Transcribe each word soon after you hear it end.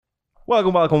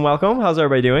Welcome, welcome, welcome. How's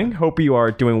everybody doing? Hope you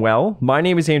are doing well. My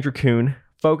name is Andrew Kuhn,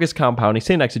 Focus Compounding,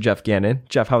 sitting next to Jeff Gannon.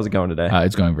 Jeff, how's it going today?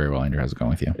 It's going very well, Andrew. How's it going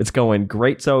with you? It's going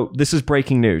great. So this is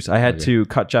breaking news. I had to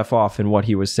cut Jeff off in what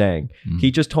he was saying.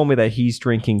 He just told me that he's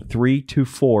drinking 3 to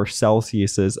 4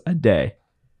 Celsiuses a day.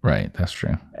 Right, that's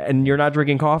true. And you're not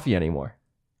drinking coffee anymore.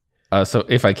 So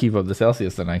if I keep up the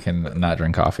Celsius, then I can not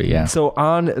drink coffee, yeah. So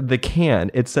on the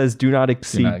can, it says do not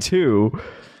exceed 2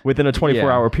 within a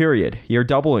 24-hour period. You're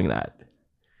doubling that.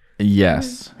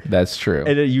 Yes, that's true.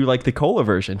 And you like the cola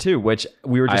version too, which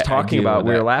we were just talking about.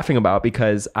 We were laughing about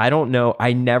because I don't know.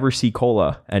 I never see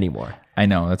cola anymore. I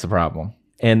know, that's a problem.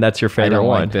 And that's your favorite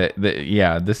one. Like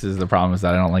this is the problem, is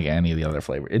that I don't like any of the other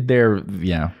flavors. They're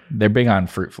big on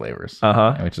fruit flavors,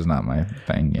 which is not my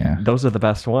thing. Yeah, those are the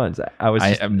best ones.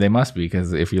 They must be,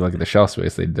 because if you look at the shelf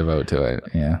space, they devote to it.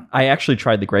 Yeah, I actually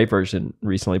tried the grape version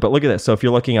recently, but look at this. So if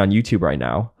you're looking on YouTube right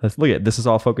now, look at this. Is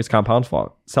all Focus Compound's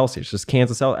fault. Celsius, just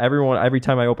cans of Celsius. Every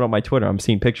time I open up my Twitter, I'm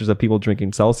seeing pictures of people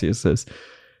drinking Celsiuses.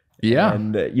 Yeah.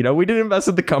 And, we didn't invest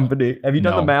in the company. Have you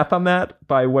done the math on that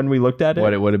by when we looked at it?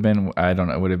 What it would have been, I don't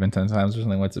know. It would have been 10 times or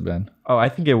something. What's it been? Oh, I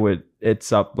think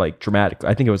it's up like dramatically.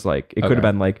 I think it was like, it could have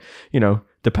been like,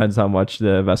 depends how much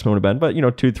the investment would have been,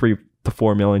 but 2, 3 to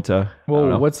 4 million to,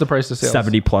 what's the price of sales?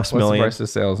 70 plus million. What's the price of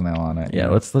sales now on it? Yeah.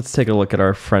 Let's take a look at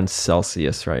our friend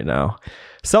Celsius right now.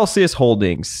 Celsius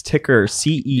Holdings, ticker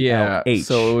CELH. Yeah.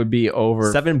 So it would be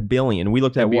over 7 billion. We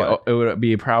looked at what? It would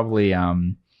be probably,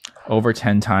 over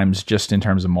 10 times just in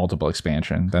terms of multiple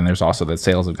expansion. Then there's also that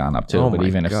sales have gone up too. But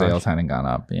even if sales hadn't gone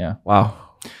up, yeah. Wow.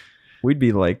 We'd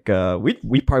be like,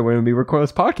 we probably wouldn't be recording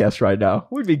this podcast right now.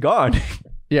 We'd be gone.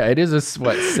 Yeah, it is a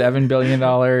 $7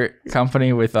 billion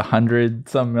company with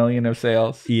 100-some million of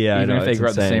sales. Yeah, even if they grow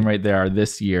at the same rate they are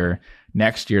this year,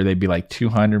 next year they'd be like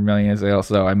 200 million sales.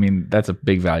 So I mean, that's a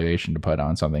big valuation to put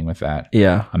on something with that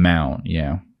amount.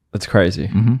 Yeah, that's crazy.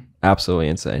 Absolutely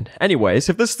insane. Anyways,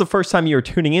 if this is the first time you're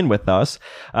tuning in with us,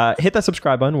 hit that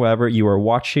subscribe button wherever you are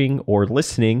watching or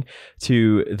listening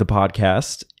to the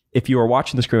podcast. If you are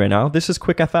watching the screen right now, this is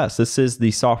QuickFS. This is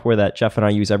the software that Jeff and I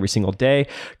use every single day.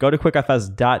 Go to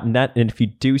quickfs.net, and if you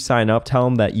do sign up, tell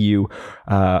them that you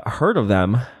heard of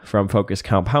them from Focus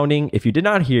Compounding. If you did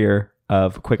not hear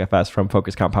of QuickFS from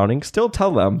Focus Compounding, still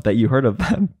tell them that you heard of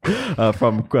them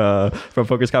from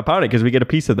Focus Compounding, because we get a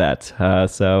piece of that.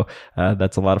 So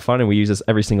that's a lot of fun, and we use this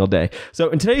every single day. So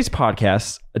in today's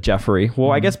podcast, Jeffrey,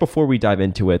 I guess before we dive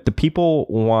into it, the people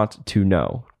want to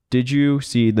know, did you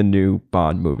see the new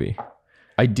Bond movie?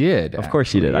 I did. Of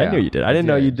course you did. Yeah. I knew you did. I didn't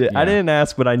know you did. Yeah. I didn't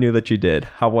ask, but I knew that you did.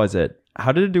 How was it?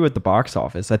 How did it do at the box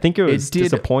office? I think it was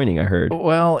disappointing, I heard.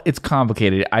 Well, it's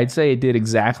complicated. I'd say it did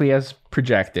exactly as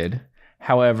projected.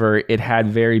 However, it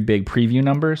had very big preview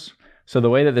numbers. So the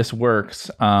way that this works,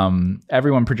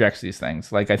 everyone projects these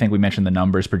things. Like I think we mentioned the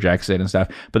numbers projects it and stuff,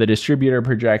 but the distributor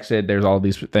projects it. There's all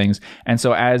these things. And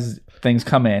so as things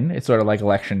come in, it's sort of like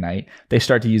election night. They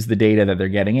start to use the data that they're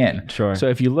getting in. Sure. So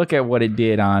if you look at what it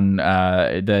did on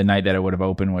the night that it would have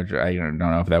opened, which I don't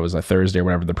know if that was a Thursday or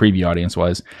whatever the preview audience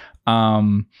was,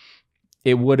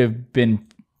 it would have been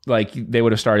like they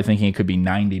would have started thinking it could be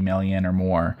 90 million or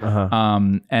more.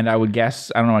 And I would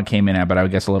guess, I don't know what it came in at, but I would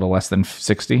guess a little less than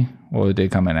 60. What it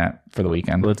did come in at for the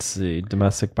weekend? Let's see.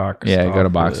 Domestic box office. Yeah, go to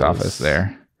box office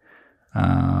there.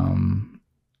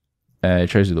 It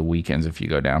shows you the weekends if you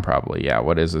go down probably. Yeah,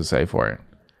 what does it say for it?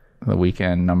 The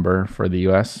weekend number for the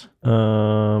US?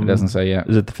 It doesn't say yet.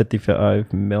 Is it the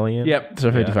 55 million? Yep,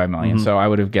 so 55 million. So I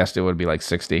would have guessed it would be like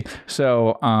 60.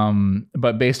 So,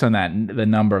 but based on that, the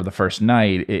number of the first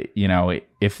night,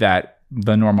 if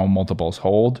the normal multiples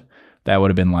hold, that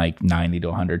would have been like 90 to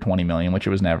 120 million, which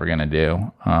it was never going to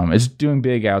do. It's doing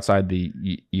big outside the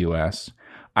US.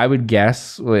 I would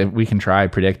guess, we can try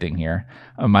predicting here.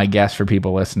 My guess for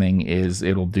people listening is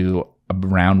it'll do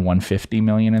around 150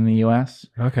 million in the US.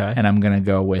 Okay. And I'm going to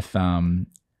go with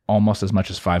almost as much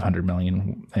as 500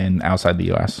 million in outside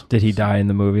the US. Did he die in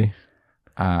the movie?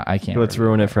 I can't. Let's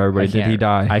ruin it for everybody. Did he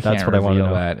die? That's what I want to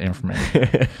know. That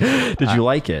information. Did you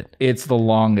like it? It's the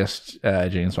longest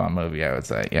James Bond movie, I would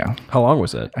say. Yeah. How long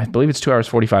was it? I believe it's 2 hours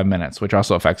 45 minutes, which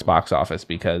also affects box office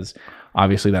because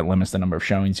obviously that limits the number of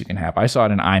showings you can have. I saw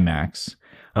it in IMAX.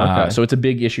 Okay. So it's a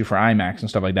big issue for IMAX and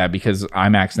stuff like that because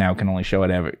IMAX now can only show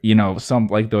it some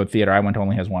like the theater I went to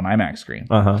only has one IMAX screen.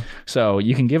 So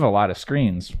you can give a lot of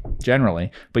screens generally,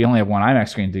 but you only have one IMAX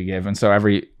screen to give. And so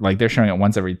they're showing it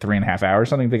once every 3.5 hours,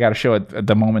 something. They got to show it at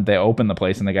the moment they open the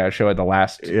place, and they got to show it the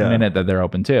last minute that they're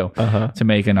open too to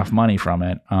make enough money from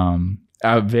it.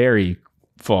 Very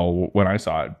full when I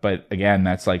saw it, but again,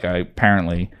 that's like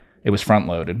apparently it was front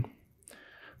loaded.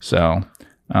 So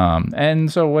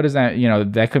And so what is that?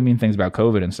 That could mean things about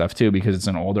COVID and stuff too, because it's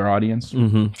an older audience.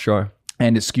 Mm-hmm, sure.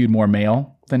 And it's skewed more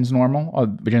male than is normal.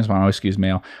 James Bond always skews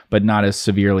male, but not as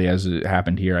severely as it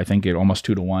happened here. I think it almost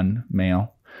 2-to-1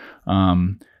 male.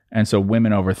 And so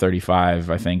women over 35,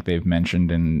 I think they've mentioned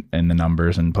in the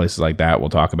numbers and places like that, we'll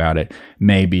talk about it,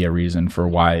 may be a reason for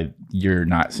why you're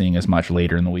not seeing as much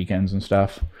later in the weekends and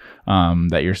stuff,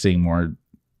 that you're seeing more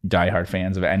diehard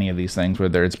fans of any of these things,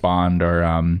 whether it's Bond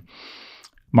or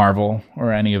Marvel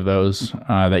or any of those,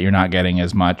 that you're not getting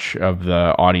as much of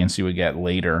the audience you would get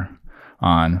later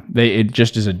on. It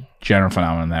just is a general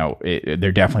phenomenon that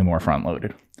they're definitely more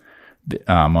front-loaded,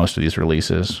 most of these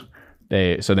releases.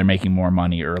 So they're making more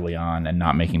money early on and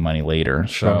not making money later.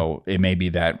 Sure. So it may be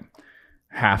that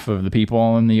half of the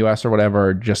people in the US or whatever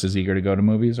are just as eager to go to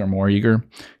movies or more eager,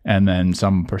 and then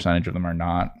some percentage of them are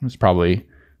not. It's probably,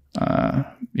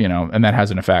 and that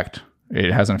has an effect.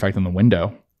 It has an effect on the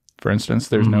window. For instance,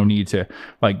 there's no need to,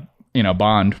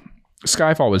 Bond,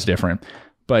 Skyfall was different.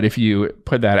 But if you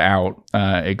put that out,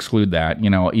 exclude that,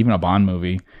 even a Bond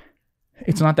movie,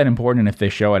 it's not that important if they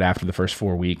show it after the first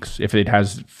 4 weeks. If it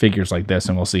has figures like this,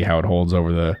 and we'll see how it holds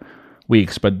over the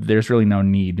weeks, but there's really no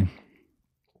need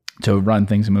to run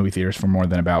things in movie theaters for more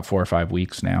than about 4 or 5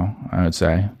 weeks now, I would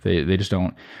say. They just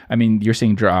don't. I mean, you're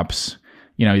seeing drops.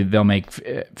 They'll make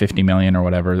 50 million or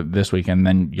whatever this weekend,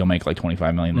 then you'll make like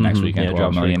 25 million the next weekend,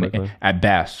 12 million at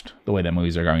best, the way that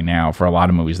movies are going now. For a lot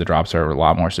of movies, the drops are a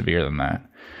lot more severe than that.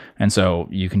 And so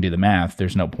you can do the math.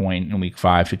 There's no point in week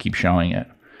 5 to keep showing it.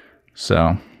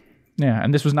 So, yeah,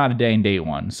 and this was not a day and date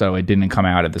one, so it didn't come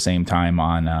out at the same time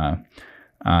on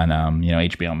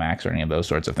HBO Max or any of those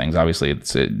sorts of things. Obviously,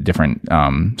 it's a different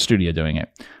studio doing it,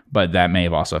 but that may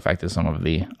have also affected some of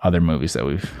the other movies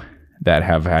that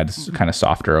have had kind of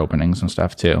softer openings and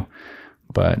stuff too.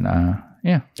 But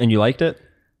yeah, and you liked it?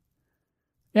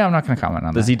 Yeah, I'm not going to comment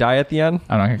on that. Does he die at the end?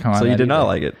 I'm not going to comment on that. So you did not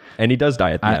like it, and he does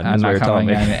die at the end. I'm not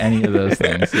commenting on any of those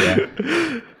things.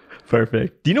 Yeah.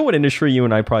 Perfect. Do you know what industry you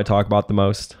and I probably talk about the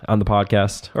most on the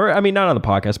podcast? Or, I mean, not on the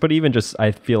podcast, but even just,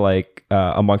 I feel like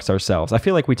amongst ourselves. I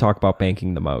feel like we talk about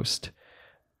banking the most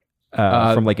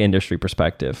from like industry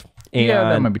perspective. And, yeah,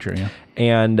 that might be true, yeah.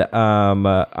 And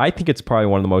I think it's probably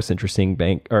one of the most interesting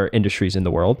industries in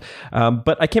the world.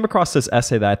 But I came across this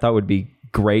essay that I thought would be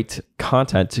great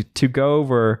content to go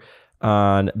over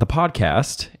on the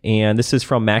podcast. And this is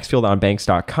from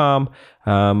maxfieldonbanks.com.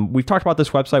 We've talked about this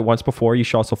website once before. You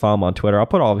should also follow him on Twitter. I'll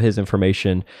put all of his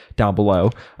information down below.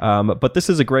 But this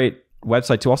is a great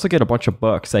website to also get a bunch of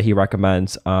books that he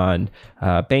recommends on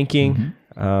banking.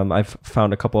 Mm-hmm. I've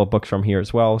found a couple of books from here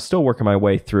as well. Still working my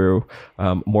way through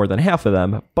more than half of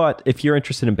them. But if you're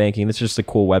interested in banking, this is just a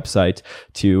cool website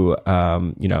to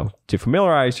to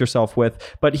familiarize yourself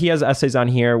with. But he has essays on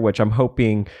here, which I'm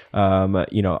hoping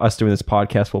us doing this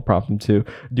podcast will prompt him to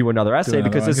do another essay,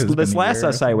 because this last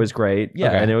essay was great. Yeah,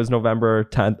 okay. And it was November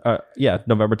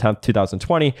 10th,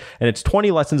 2020, and it's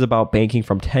 20 lessons about banking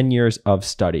from 10 years of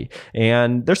study.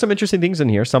 And there's some interesting things in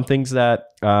here. Some things that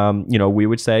we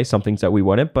would say, some things that we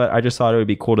wouldn't, but I just thought it would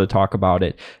be cool to talk about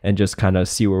it and just kind of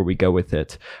see where we go with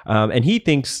it. And he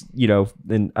thinks,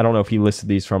 and I don't know if he listed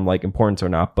these from like importance or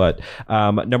not, but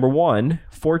number one,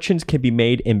 fortunes can be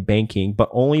made in banking, but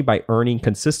only by earning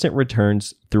consistent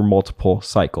returns through multiple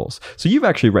cycles. So you've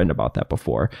actually written about that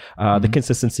before, the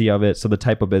consistency of it. So the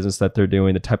type of business that they're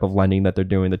doing, the type of lending that they're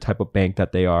doing, the type of bank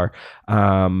that they are,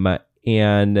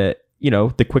 and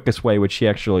the quickest way, which he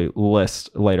actually lists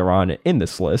later on in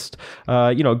this list,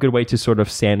 a good way to sort of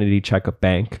sanity check a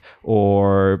bank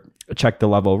or check the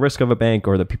level of risk of a bank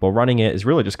or the people running it is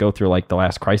really just go through like the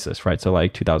last crisis, right? So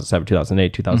like 2007,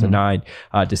 2008, 2009,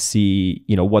 to see,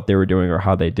 what they were doing or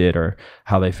how they did or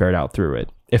how they fared out through it,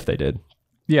 if they did.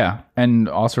 Yeah. And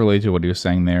also related to what he was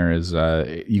saying there is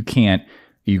you can't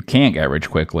get rich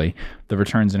quickly. The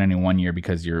returns in any one year,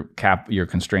 because you're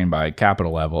constrained by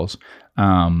capital levels,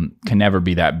 can never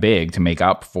be that big to make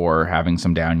up for having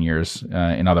some down years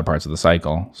in other parts of the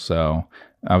cycle. So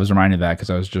I was reminded of that because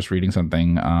I was just reading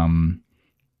something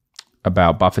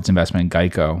about Buffett's investment in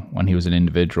Geico when he was an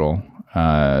individual.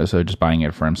 So just buying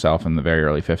it for himself in the very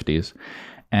early 50s.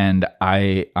 And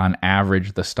on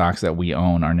average, the stocks that we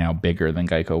own are now bigger than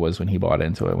Geico was when he bought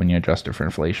into it, when you adjust it for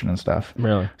inflation and stuff.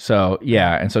 Really? So,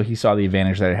 yeah. And so he saw the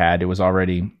advantage that it had. It was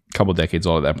already a couple decades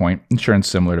old at that point. Insurance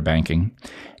similar to banking.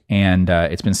 And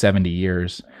it's been 70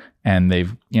 years. And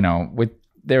they've,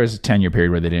 there was a 10-year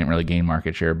period where they didn't really gain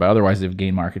market share, but otherwise they've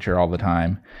gained market share all the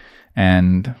time.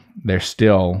 And they're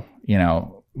still,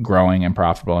 growing and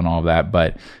profitable and all of that,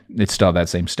 but it's still that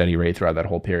same steady rate throughout that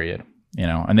whole period.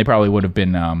 And they probably would have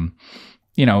been,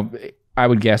 I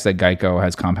would guess that Geico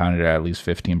has compounded at least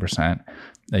 15%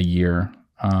 a year.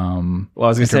 Well, I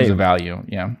was going to say, the value.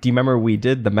 Yeah. Do you remember we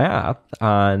did the math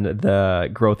on the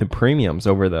growth in premiums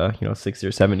over the 6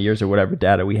 or 7 years or whatever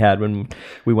data we had when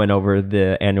we went over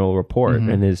the annual report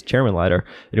in his chairman letter?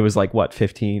 It was like what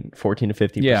 14 to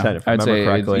 15%, if I remember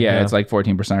correctly. It's like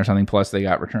 14% or something. Plus they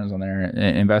got returns on their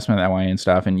investment that way and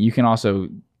stuff. And you can also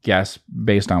guess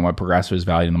based on what Progressive is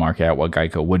valued in the market at, what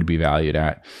Geico would be valued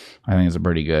at. I think it's a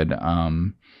pretty good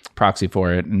proxy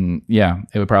for it. And yeah,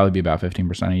 it would probably be about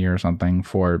 15% a year or something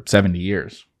for 70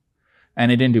 years.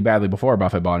 And it didn't do badly before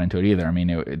Buffett bought into it either. I mean,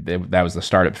 that was the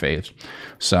startup phase.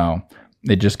 So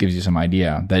it just gives you some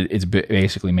idea that it's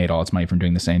basically made all its money from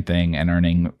doing the same thing and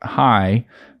earning high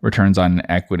returns on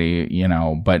equity,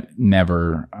 but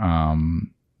never,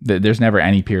 there's never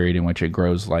any period in which it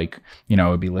grows like, it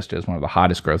would be listed as one of the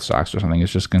hottest growth stocks or something.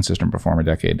 It's just consistent performer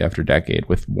decade after decade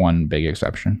with one big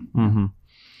exception. Mm-hmm.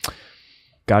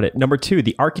 Got it. Number 2,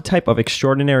 the archetype of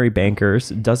extraordinary bankers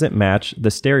doesn't match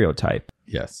the stereotype.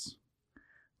 Yes.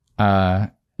 Yeah,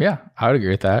 I would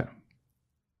agree with that.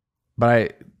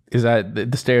 But is that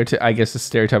the stereotype? I guess the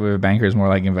stereotype of a banker is more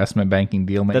like investment banking,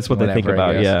 deal making. That's what they think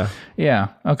about. Yeah. Yeah.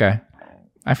 Okay.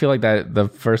 I feel like that the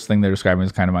first thing they're describing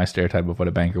is kind of my stereotype of what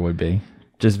a banker would be.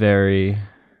 Just very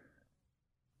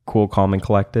cool, calm, and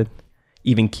collected.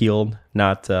 Even keeled,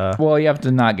 not... well, you have to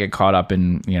not get caught up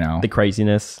in, the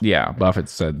craziness. Yeah, Buffett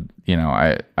said,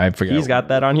 I forget. He's got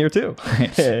that on here too.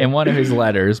 In one of his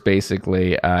letters,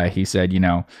 basically, he said,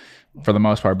 for the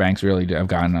most part, banks really have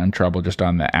gotten in trouble just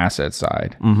on the asset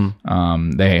side.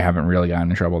 Mm-hmm. They haven't really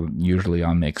gotten in trouble usually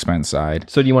on the expense side.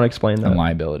 So do you want to explain that? And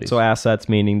liabilities. So assets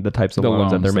meaning the types of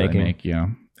loans that they're making. Yeah.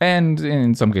 And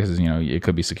in some cases, it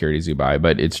could be securities you buy,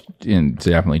 but it's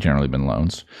definitely generally been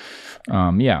loans.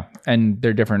 Yeah, and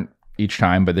they're different each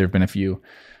time, but there have been a few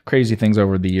crazy things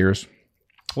over the years.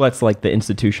 Well, that's like the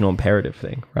institutional imperative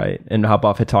thing, right? And how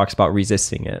Buffett talks about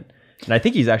resisting it. And I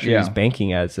think he's actually used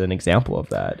banking as an example of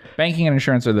that. Banking and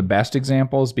insurance are the best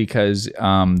examples because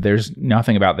there's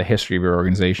nothing about the history of your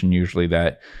organization usually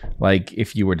that, like,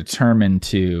 if you were determined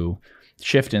to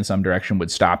shift in some direction,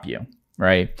 would stop you,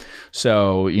 right?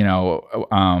 So,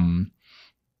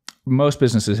 most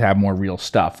businesses have more real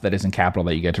stuff that isn't capital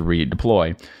that you get to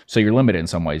redeploy. So you're limited in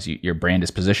some ways. Your brand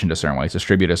is positioned a certain way, it's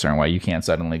distributed a certain way. You can't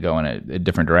suddenly go in a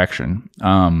different direction.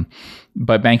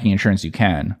 But banking insurance, you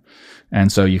can.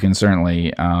 And so you can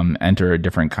certainly enter a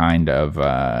different kind of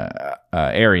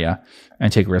area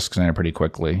and take risks in it pretty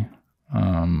quickly.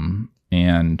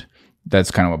 And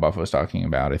that's kind of what Buffett was talking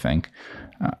about, I think.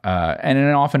 And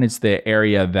then often it's the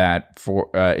area that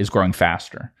is growing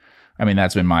faster. I mean,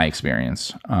 that's been my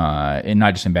experience, and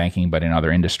not just in banking, but in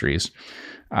other industries.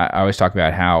 I always talk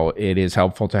about how it is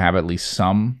helpful to have at least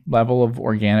some level of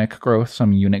organic growth,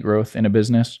 some unit growth in a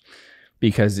business,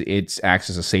 because it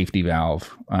acts as a safety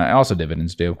valve. Also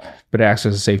dividends do, but it acts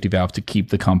as a safety valve to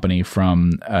keep the company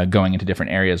from going into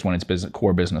different areas when its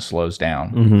core business slows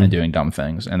down and doing dumb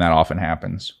things, and that often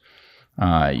happens.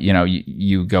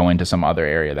 You go into some other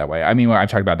area that way. I mean,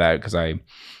 I've talked about that because I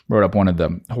wrote up one of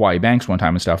the Hawaii banks one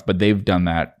time and stuff, but they've done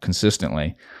that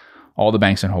consistently. All the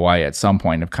banks in Hawaii at some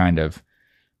point have kind of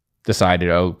decided,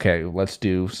 okay, let's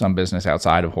do some business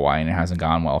outside of Hawaii, and it hasn't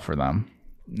gone well for them.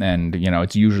 And,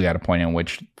 it's usually at a point in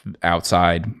which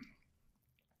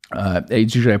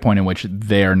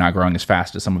they're not growing as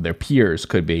fast as some of their peers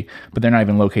could be, but they're not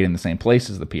even located in the same place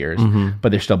as the peers, but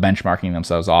they're still benchmarking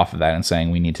themselves off of that and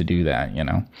saying, we need to do that,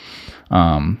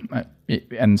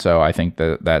 and so I think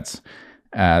that's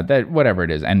that whatever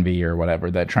it is, envy or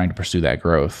whatever, that trying to pursue that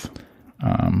growth.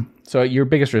 So your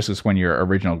biggest risk is when your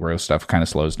original growth stuff kind of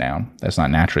slows down. That's not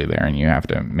naturally there, and you have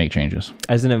to make changes.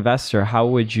 As an investor, how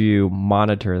would you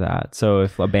monitor that? So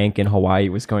if a bank in Hawaii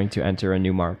was going to enter a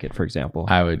new market, for example,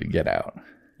 I would get out.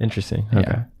 Interesting. Okay.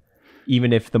 Yeah.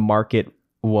 Even if the market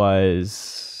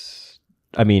was,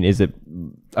 I mean, is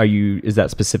that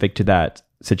specific to that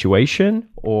situation,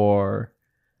 or?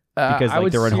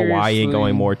 Because they're in Hawaii and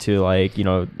going more to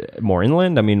more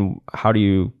inland. I mean, how do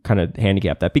you kind of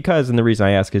handicap that? Because, and the reason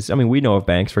I ask is, I mean, we know of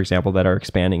banks, for example, that are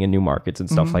expanding in new markets and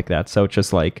stuff like that. So it's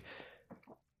just like,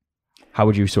 how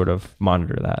would you sort of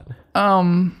monitor that?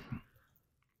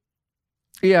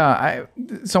 Yeah,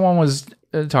 someone was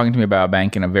talking to me about a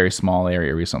bank in a very small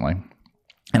area recently.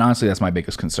 And honestly, that's my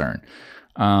biggest concern.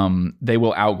 They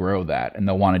will outgrow that and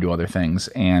they'll want to do other things,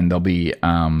 and there'll be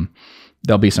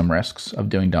some risks of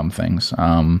doing dumb things.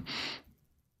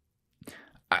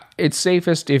 It's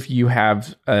safest if you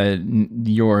have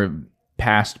your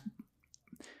past,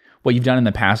 what you've done in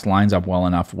the past lines up well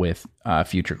enough with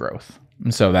future growth.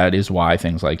 And so that is why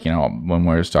things like, when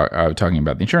we're talking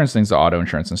about the insurance things, the auto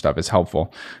insurance and stuff is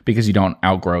helpful because you don't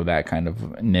outgrow that kind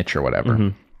of niche or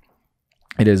whatever.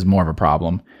 It is more of a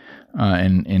problem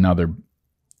in other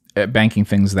banking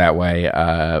things that way.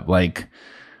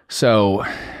 So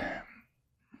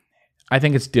I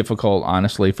think it's difficult,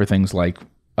 honestly, for things like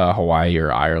Hawaii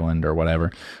or Ireland or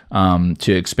whatever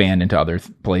to expand into other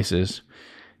places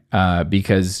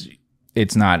because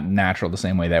it's not natural the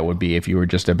same way that would be if you were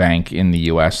just a bank in the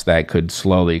U.S. that could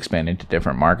slowly expand into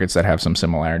different markets that have some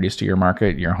similarities to your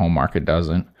market. Your home market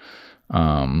doesn't.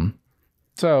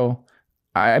 So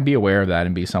I'd be aware of that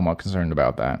and be somewhat concerned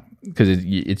about that because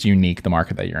it's unique, the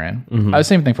market that you're in. The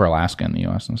same thing for Alaska in the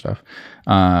U.S. and stuff.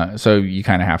 So you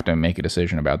kind of have to make a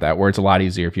decision about that, where it's a lot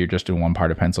easier if you're just in one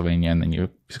part of Pennsylvania and then you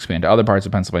expand to other parts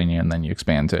of Pennsylvania and then you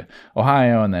expand to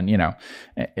Ohio and then,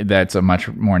 that's a much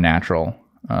more natural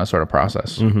sort of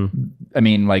process. I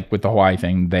mean, like with the Hawaii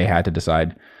thing, they had to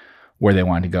decide where they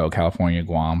wanted to go, California,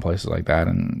 Guam, places like that.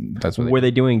 And that's what were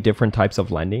they doing different types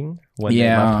of lending when they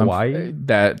left Hawaii?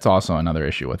 That's also another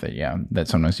issue with it. Yeah. That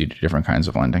sometimes you do different kinds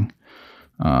of lending.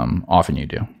 Often you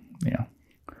do. Yeah.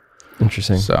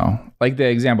 Interesting. So like the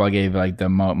example I gave, like the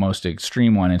most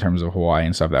extreme one in terms of Hawaii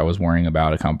and stuff that I was worrying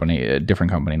about a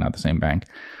different company, not the same bank,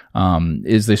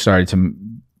 is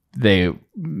they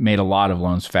made a lot of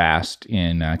loans fast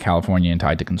in California and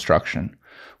tied to construction,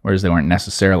 whereas they weren't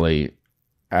necessarily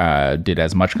did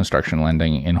as much construction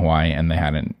lending in Hawaii, and they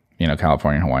hadn't.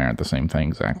 California and Hawaii aren't the same thing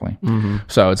exactly.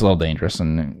 So it's a little dangerous,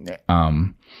 and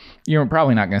you're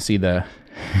probably not going to see the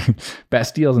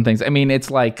best deals and things. I mean, it's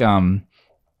like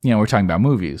we're talking about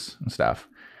movies and stuff.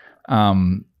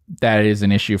 That is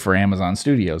an issue for Amazon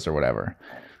Studios or whatever,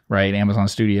 right? Amazon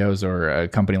Studios or a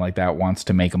company like that wants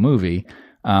to make a movie.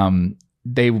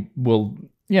 They will,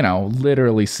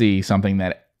 literally see something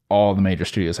that all the major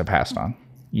studios have passed on.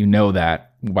 That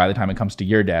by the time it comes to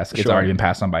your desk, it's already been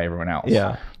passed on by everyone else.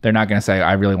 Yeah. They're not going to say,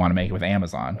 I really want to make it with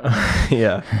Amazon.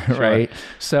 Yeah. Right.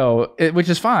 So, which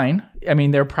is fine. I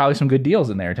mean, there are probably some good deals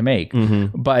in there to make,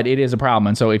 but it is a problem.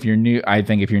 And so if you're new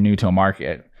to a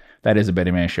market, that is a bit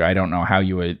of an issue. I don't know how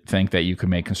you would think that you could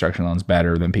make construction loans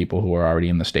better than people who are already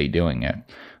in the state doing it.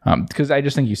 Because I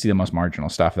just think you see the most marginal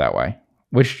stuff that way.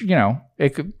 Which,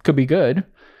 it could be good.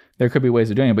 There could be ways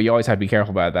of doing it, but you always have to be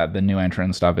careful about that. The new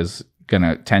entrant stuff is going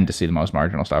to tend to see the most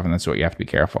marginal stuff, and that's what you have to be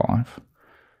careful of.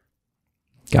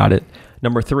 Got it.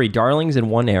 Number 3, darlings in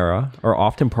one era are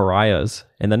often pariahs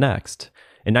in the next.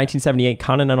 In 1978,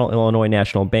 Continental Illinois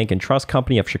National Bank and Trust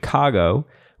Company of Chicago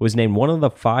was named one of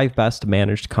the 5 best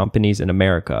managed companies in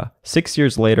America. 6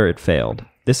 years later, it failed.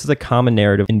 This is a common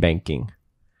narrative in banking.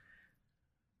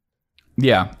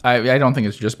 Yeah, I don't think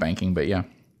it's just banking, but yeah.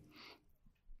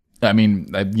 I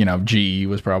mean, GE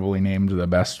was probably named the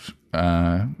best,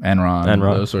 Enron,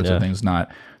 those sorts of things,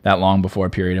 not that long before a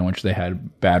period in which they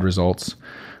had bad results.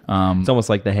 It's almost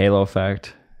like the halo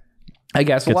effect. I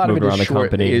guess a lot of it is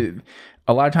short.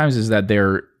 A lot of times is that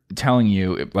they're telling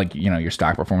you, like, your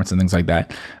stock performance and things like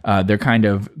that. They're kind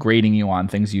of grading you on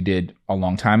things you did a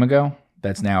long time ago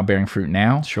that's now bearing fruit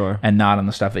now, and not on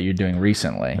the stuff that you're doing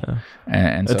recently. Yeah.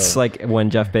 And so, it's like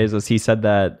when Jeff Bezos, he said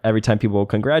that every time people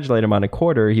congratulate him on a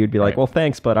quarter, he would be like, well,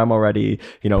 thanks, but I'm already,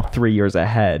 3 years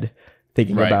ahead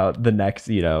thinking about the next,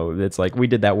 it's like we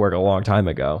did that work a long time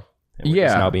ago. And we're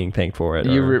just now being thanked for it.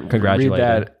 You congratulated.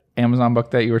 Read that Amazon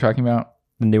book that you were talking about?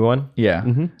 The new one? Yeah.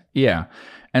 Yeah.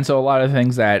 And so a lot of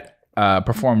things that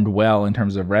performed well in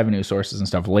terms of revenue sources and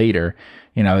stuff later,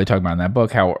 they talk about in that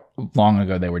book how long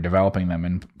ago they were developing them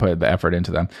and put the effort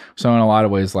into them. So in a lot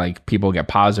of ways, like, people get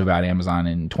positive about Amazon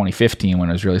in 2015 when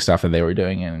it was really stuff that they were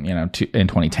doing in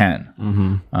 2010.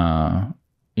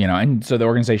 And so the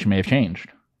organization may have changed.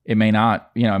 It may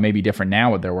not, it may be different now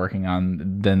what they're working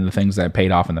on than the things that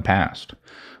paid off in the past.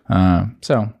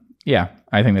 So yeah,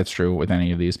 I think that's true with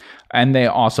any of these. And they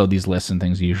also, these lists and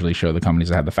things usually show the companies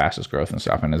that have the fastest growth and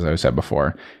stuff. And as I said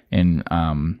before, in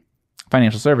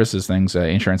financial services things,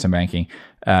 insurance and banking,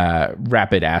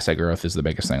 rapid asset growth is the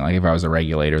biggest thing. Like, if I was a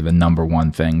regulator, the number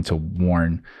one thing to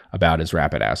warn about is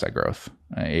rapid asset growth.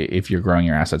 If you're growing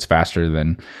your assets faster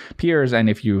than peers, and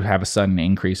if you have a sudden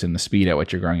increase in the speed at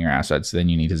which you're growing your assets, then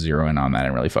you need to zero in on that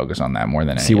and really focus on that more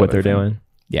than see what they're doing.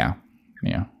 Yeah.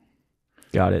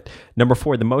 Got it. Number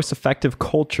 4, the most effective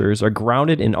cultures are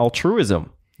grounded in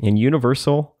altruism and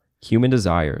universal human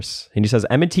desires. And he says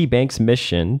M&T Bank's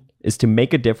mission is to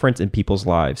make a difference in people's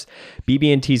lives.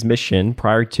 BB&T's mission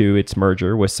prior to its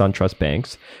merger with SunTrust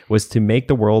Banks was to make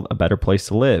the world a better place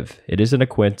to live. It isn't a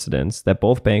coincidence that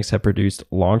both banks have produced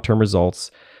long-term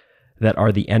results that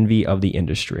are the envy of the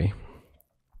industry.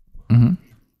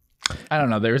 I don't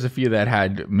know. There was a few that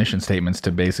had mission statements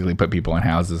to basically put people in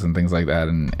houses and things like that,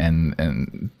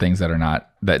 and things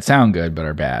that sound good but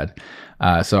are bad.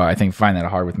 So I find that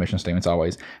hard with mission statements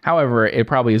always. However, it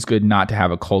probably is good not to have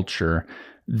a culture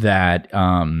that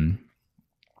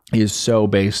is so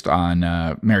based on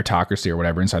meritocracy or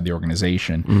whatever inside the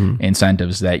organization,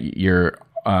 incentives, that you're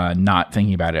not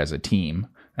thinking about it as a team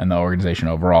and the organization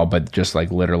overall, but just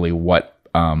like literally what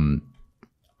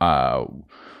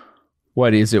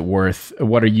is it worth?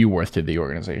 What are you worth to the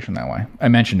organization that way? I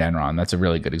mentioned Enron. That's a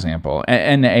really good example.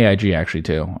 And AIG actually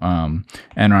too. Enron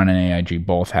and AIG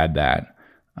both had that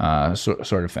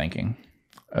sort of thinking.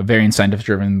 A very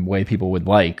incentive-driven way people would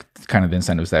like, kind of the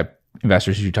incentives that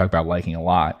investors usually talk about liking a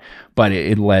lot. But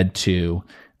it led to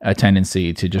a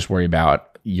tendency to just worry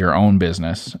about your own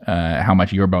business, how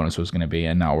much your bonus was going to be,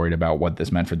 and not worried about what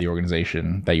this meant for the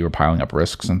organization, that you were piling up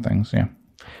risks and things. Yeah.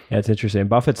 Yeah, it's interesting.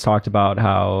 Buffett's talked about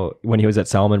how when he was at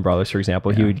Salomon Brothers, for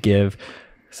example, he would give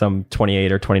some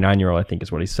 28 or 29-year-old, I think is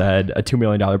what he said, a $2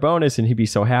 million bonus, and he'd be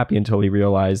so happy until he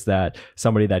realized that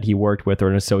somebody that he worked with or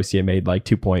an associate made like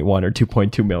 $2.1 or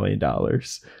 $2.2 million.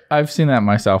 I've seen that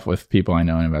myself with people I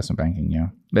know in investment banking. Yeah,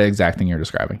 the exact thing you're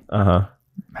describing.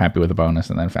 Happy with the bonus,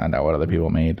 and then found out what other people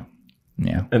made.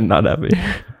 Yeah, and not happy.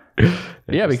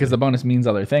 Yeah, because the bonus means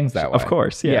other things that way. Of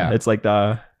course, yeah. It's like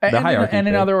the hierarchy. And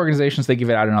in other organizations, they give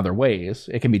it out in other ways.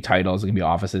 It can be titles, it can be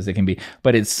offices,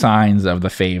 but it's signs of the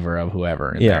favor of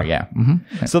whoever. Yeah. Yeah.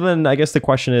 So then I guess the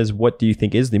question is, what do you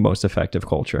think is the most effective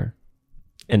culture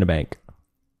in a bank?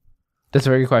 That's a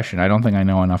very good question. I don't think I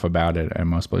know enough about it in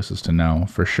most places to know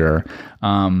for sure.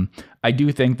 I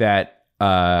do think that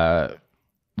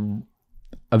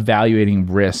evaluating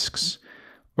risks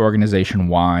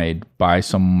organization-wide by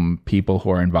some people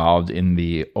who are involved in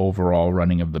the overall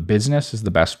running of the business is the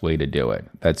best way to do it.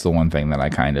 That's the one thing that I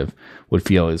kind of would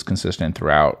feel is consistent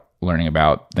throughout learning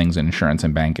about things in insurance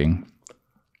and banking.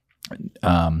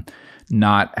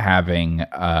 Not having,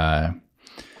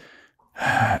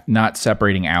 not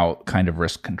separating out kind of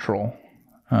risk control,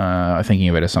 thinking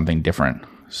of it as something different.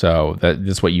 So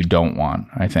that's what you don't want,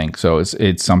 I think. So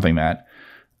it's something that,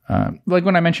 like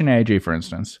when I mentioned AIG, for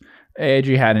instance,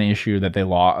 AIG had an issue that they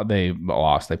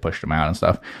lost, they pushed them out and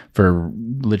stuff for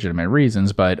legitimate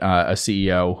reasons, but a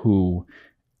CEO who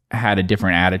had a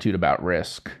different attitude about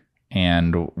risk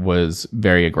and was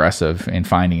very aggressive in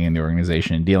finding it in the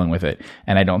organization and dealing with it.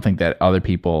 And I don't think that other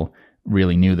people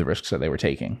really knew the risks that they were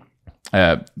taking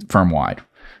firm-wide.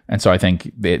 And so I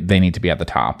think they need to be at the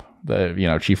top.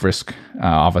 The chief risk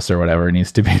officer or whatever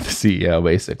needs to be the CEO,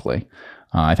 basically.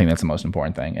 I think that's the most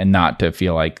important thing, and not to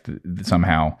feel like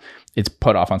somehow it's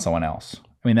put off on someone else.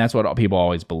 I mean, that's what people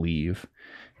always believe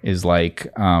is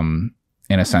like, in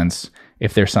a sense,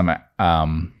 if there's some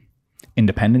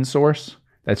independent source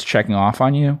that's checking off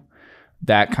on you,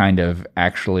 that kind of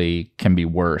actually can be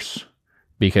worse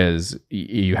because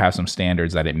you have some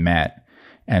standards that it met.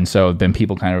 And so then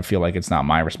people kind of feel like it's not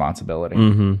my responsibility.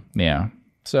 Yeah.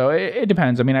 So it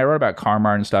depends. I mean, I wrote about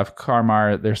Car-Mart and stuff.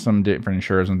 Car-Mart, there's some different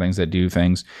insurers and things that do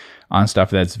things on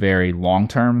stuff that's very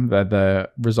long-term that the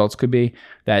results could be.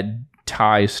 That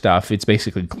ties stuff, it's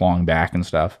basically clawing back and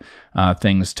stuff.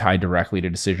 Things tied directly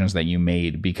to decisions that you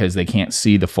made because they can't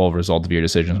see the full result of your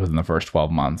decisions within the first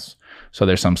 12 months. So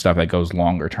there's some stuff that goes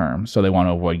longer term. So they want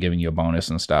to avoid giving you a bonus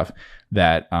and stuff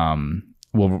that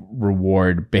will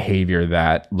reward behavior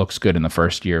that looks good in the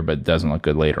first year but doesn't look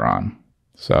good later on.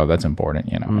 So that's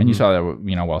important, And you saw that,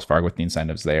 Wells Fargo with the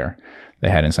incentives there. They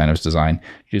had incentives designed to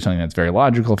do something that's very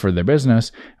logical for their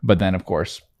business. But then, of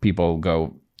course, people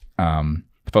go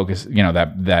focus,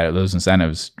 that those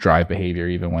incentives drive behavior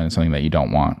even when it's something that you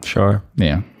don't want. Sure.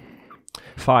 Yeah.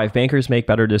 5, bankers make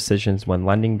better decisions when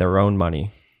lending their own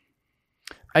money.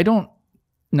 I don't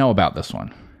know about this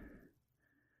one.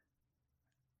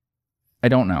 I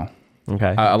don't know.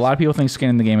 Okay. A lot of people think skin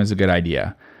in the game is a good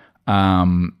idea.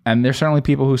 And there's certainly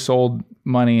people who sold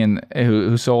money and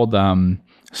who sold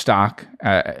stock.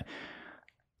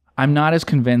 I'm not as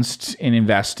convinced in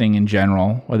investing in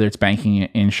general, whether it's banking,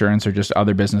 insurance, or just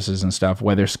other businesses and stuff,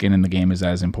 whether skin in the game is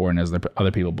as important as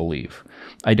other people believe.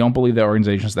 I don't believe that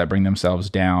organizations that bring themselves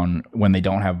down when they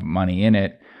don't have money in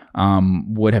it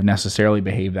would have necessarily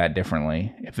behaved that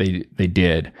differently if they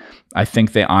did. I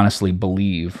think they honestly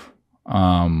believe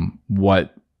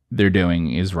what they're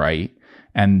doing is right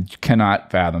and cannot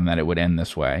fathom that it would end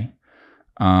this way.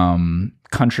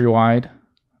 Countrywide,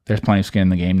 there's plenty of skin in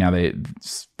the game. Now,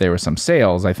 there were some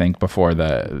sales, I think, before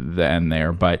the end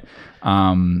there. But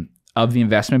of the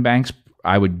investment banks,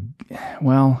 I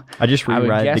just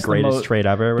reread The Greatest Trade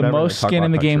Ever. Or whatever, the most skin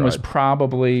in the game was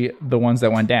probably the ones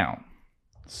that went down.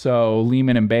 So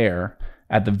Lehman and Bear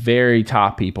at the very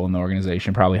top people in the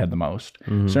organization probably had the most.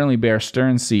 Certainly Bear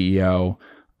Stearns, CEO,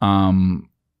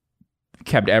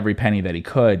 kept every penny that he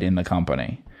could in the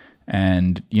company,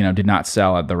 and did not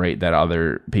sell at the rate that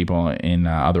other people in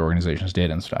other organizations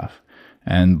did and stuff,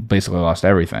 and basically lost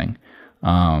everything.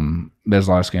 There's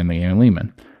a lot of skin in the game in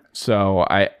Lehman. So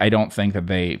I don't think that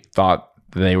they thought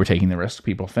that they were taking the risk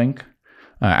people think,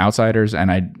 outsiders, and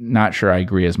I'm not sure I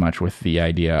agree as much with the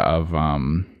idea of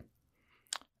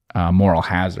moral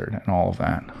hazard and all of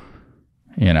that.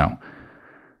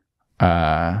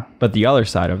 But the other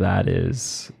side of that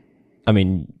is, I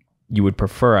mean, you would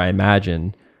prefer, I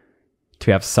imagine,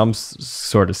 to have some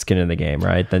sort of skin in the game,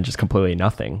 right? Than just completely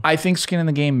nothing. I think skin in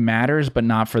the game matters, but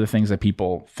not for the things that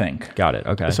people think. Got it.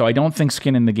 Okay. So I don't think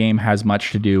skin in the game has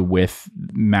much to do with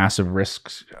massive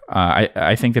risks.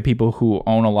 I think that people who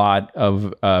own a lot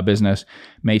of business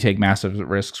may take massive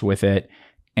risks with it,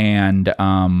 and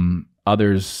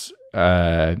others,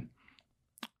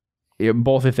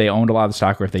 both if they owned a lot of the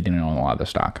stock or if they didn't own a lot of the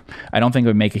stock. I don't think it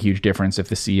would make a huge difference if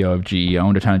the CEO of GE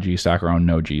owned a ton of GE stock or owned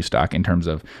no GE stock in terms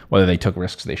of whether they took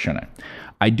risks they shouldn't.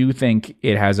 I do think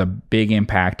it has a big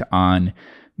impact on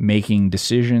making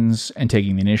decisions and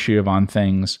taking the initiative on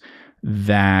things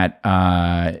that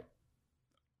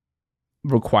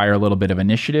require a little bit of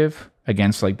initiative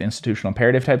against like the institutional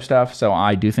imperative type stuff. So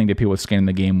I do think that people with skin in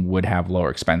the game would have lower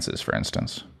expenses, for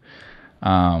instance.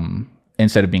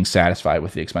 Instead of being satisfied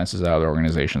with the expenses that other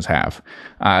organizations have.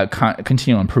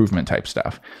 Continual improvement type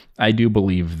stuff. I do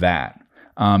believe that.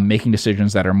 Making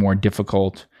decisions that are more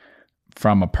difficult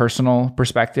from a personal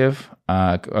perspective,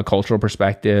 a cultural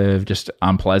perspective, just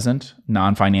unpleasant,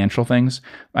 non-financial things.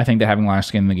 I think that having a lot of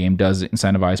skin in the game does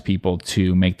incentivize people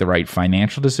to make the right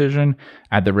financial decision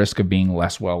at the risk of being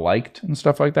less well-liked and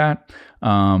stuff like that.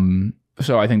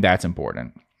 So I think that's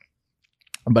important.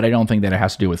 But I don't think that it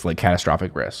has to do with like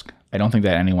catastrophic risk. I don't think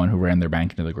that anyone who ran their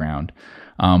bank into the ground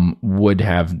would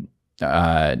have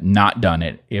not done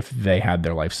it if they had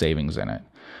their life savings in it.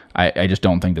 I just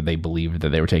don't think that they believed that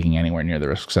they were taking anywhere near the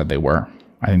risks that they were.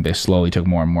 I think they slowly took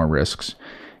more and more risks.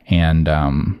 And,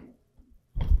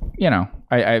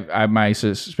 my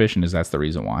suspicion is that's the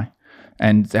reason why.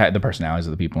 And the personalities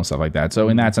of the people and stuff like that. So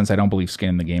in that sense, I don't believe skin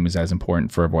in the game is as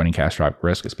important for avoiding catastrophic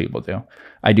risk as people do.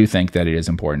 I do think that it is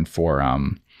important for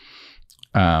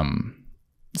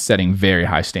setting very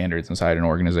high standards inside an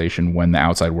organization when the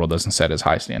outside world doesn't set as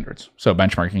high standards. So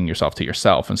benchmarking yourself to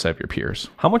yourself instead of your peers.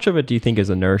 How much of it do you think is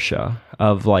inertia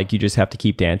of like you just have to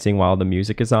keep dancing while the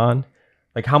music is on?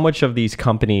 Like how much of these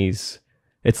companies,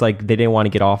 it's like they didn't want to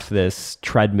get off this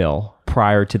treadmill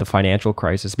prior to the financial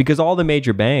crisis because all the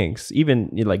major banks,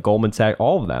 even like Goldman Sachs,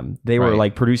 all of them, they were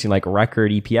like producing like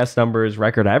record EPS numbers,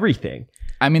 record everything.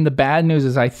 I mean, the bad news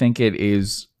is I think it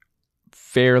is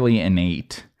fairly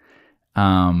innate.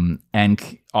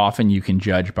 And often you can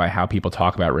judge by how people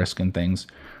talk about risk and things,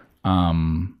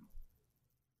 in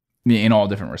all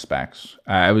different respects.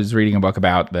 I was reading a book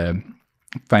about the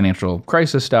financial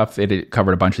crisis stuff. It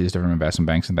covered a bunch of these different investment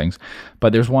banks and things,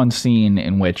 but there's one scene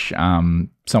in which,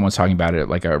 someone's talking about it,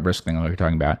 like a risk thing like you're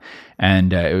talking about.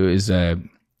 And, it was a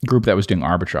group that was doing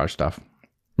arbitrage stuff.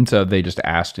 And so they just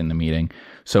asked in the meeting,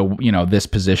 so, this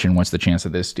position, what's the chance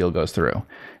that this deal goes through?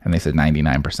 And they said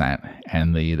 99%.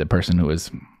 And the person who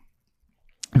was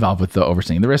involved with the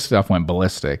overseeing the risk stuff went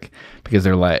ballistic because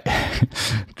they're like,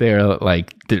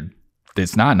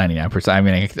 it's not 99%. I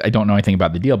mean, I don't know anything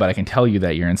about the deal, but I can tell you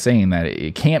that you're insane, that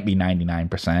it can't be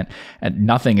 99%. And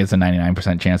nothing is a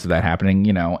 99% chance of that happening,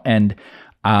 and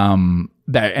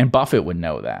and Buffett would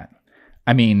know that.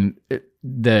 I mean,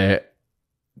 the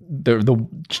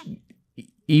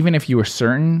even if you were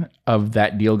certain of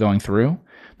that deal going through,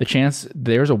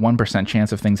 there's a 1%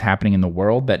 chance of things happening in the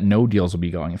world that no deals will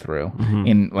be going through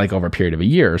in like over a period of a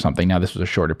year or something. Now this was a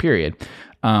shorter period.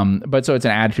 But so it's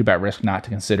an attitude about risk not to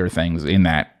consider things in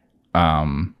that,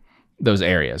 those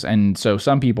areas. And so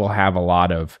some people have a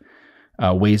lot of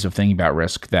ways of thinking about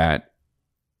risk that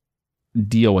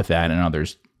deal with that and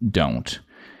others don't.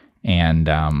 And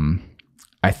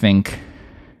I think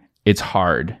it's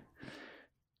hard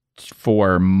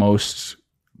for most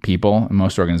people and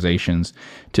most organizations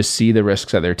to see the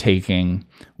risks that they're taking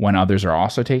when others are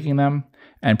also taking them,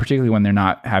 and particularly when they're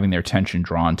not having their attention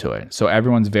drawn to it. So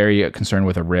everyone's very concerned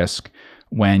with a risk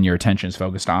when your attention is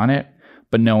focused on it,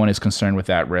 but no one is concerned with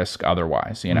that risk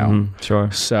otherwise,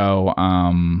 Sure. So,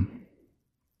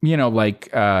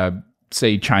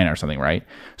 say China or something, right?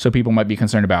 So people might be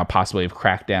concerned about possibility of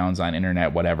crackdowns on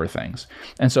internet, whatever things.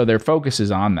 And so their focus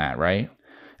is on that, right?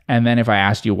 And then if I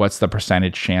asked you what's the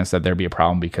percentage chance that there'd be a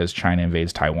problem because China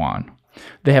invades Taiwan,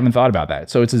 They haven't thought about that.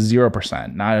 So it's a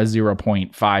 0%, not a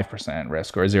 0.5%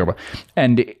 risk or a 0.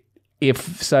 And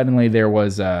if suddenly there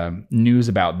was news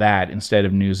about that instead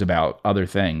of news about other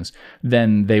things,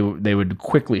 then they would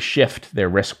quickly shift their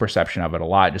risk perception of it a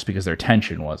lot, just because their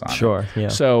attention was on it. Sure. Yeah.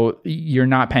 So you're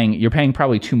paying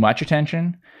probably too much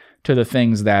attention to the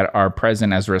things that are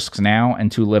present as risks now,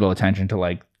 and too little attention to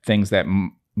like things that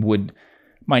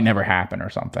might never happen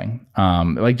or something.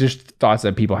 Like just thoughts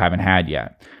that people haven't had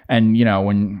yet. And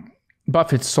when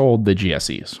Buffett sold the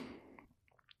GSEs,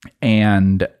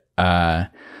 and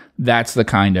that's the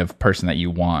kind of person that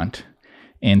you want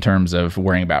in terms of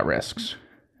worrying about risks,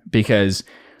 because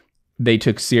they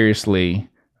took seriously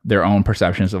their own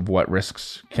perceptions of what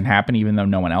risks can happen, even though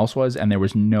no one else was, and there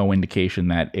was no indication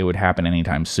that it would happen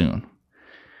anytime soon.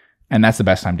 And that's the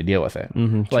best time to deal with it.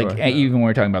 Even when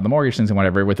we're talking about the mortgage things and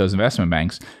whatever with those investment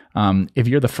banks, if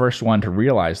you're the first one to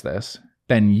realize this,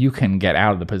 then you can get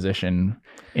out of the position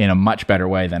in a much better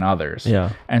way than others.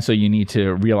 Yeah. And so you need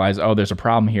to realize, there's a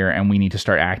problem here, and we need to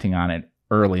start acting on it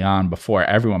early on before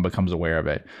everyone becomes aware of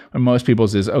it. And most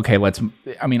people's is, okay,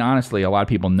 honestly, a lot of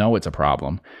people know it's a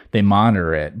problem. They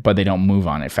monitor it, but they don't move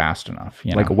on it fast enough.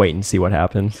 Like wait and see what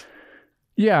happens.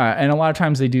 Yeah. And a lot of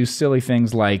times they do silly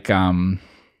things like,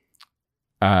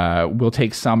 we'll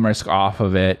take some risk off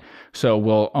of it. So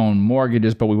we'll own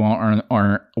mortgages, but we won't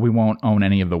own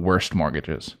any of the worst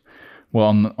mortgages. We'll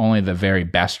own only the very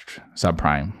best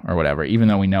subprime or whatever, even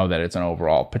though we know that it's an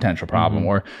overall potential problem.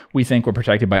 Or we think we're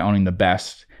protected by owning the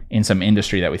best in some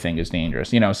industry that we think is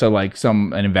dangerous. So like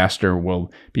an investor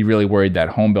will be really worried that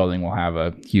home building will have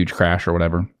a huge crash or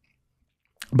whatever,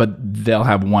 but they'll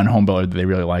have one home builder that they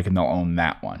really like, and they'll own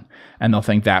that one, and they'll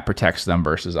think that protects them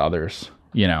versus others.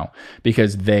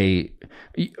 Because they,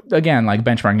 again, like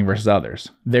benchmarking versus others,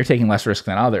 they're taking less risk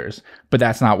than others, but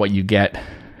that's not what you get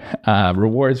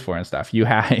rewards for and stuff.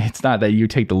 It's not that you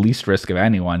take the least risk of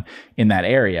anyone in that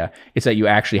area. It's that you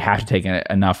actually have to take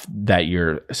enough that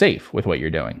you're safe with what you're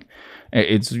doing.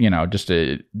 It's,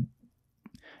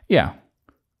 yeah.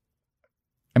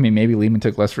 I mean, maybe Lehman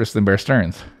took less risk than Bear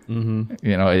Stearns.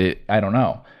 I don't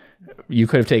know. You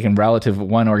could have taken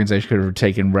one organization could have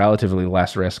taken relatively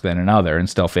less risk than another and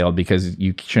still failed, because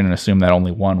you shouldn't assume that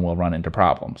only one will run into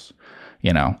problems,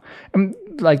 and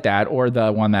like that. Or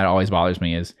the one that always bothers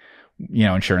me is,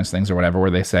 insurance things or whatever,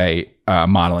 where they say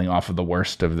modeling off of the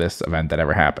worst of this event that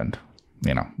ever happened.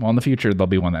 Well, in the future, there'll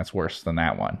be one that's worse than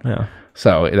that one. Yeah.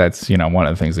 So that's, one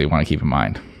of the things that you want to keep in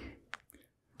mind.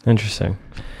 Interesting.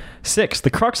 6, the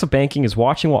crux of banking is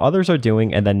watching what others are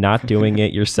doing and then not doing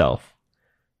it yourself.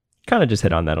 Kind of just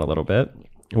hit on that a little bit.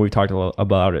 We talked a little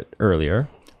about it earlier.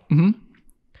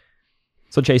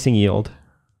 So chasing yield.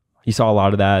 You saw a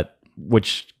lot of that,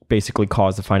 which basically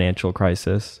caused the financial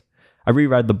crisis. I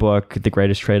reread the book, The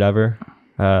Greatest Trade Ever,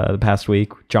 the past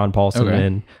week. John Paulson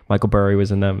and Michael Burry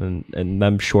was in them, and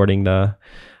them shorting the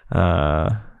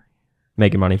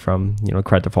making money from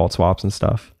credit default swaps and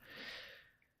stuff.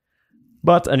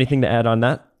 But anything to add on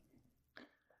that?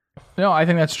 No, I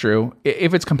think that's true.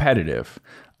 If it's competitive.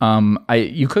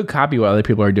 You could copy what other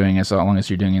people are doing as long as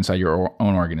you're doing inside your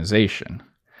own organization.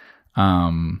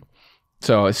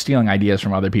 So stealing ideas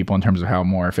from other people in terms of how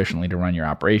more efficiently to run your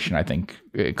operation, I think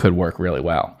it could work really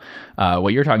well.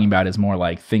 What you're talking about is more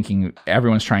like thinking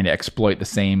everyone's trying to exploit the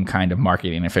same kind of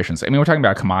marketing efficiency. I mean, we're talking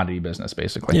about a commodity business,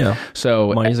 basically. Yeah.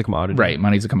 So money's a commodity. Right.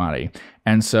 Money's a commodity.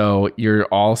 And so you're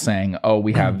all saying,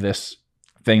 we have this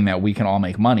thing that we can all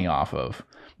make money off of,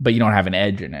 but you don't have an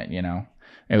edge in it,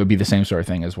 It would be the same sort of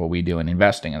thing as what we do in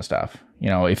investing and stuff.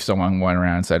 If someone went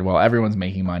around and said, well, everyone's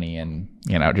making money in,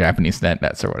 Japanese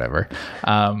nets or whatever,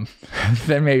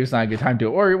 then maybe it's not a good time to,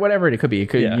 or whatever it could be. It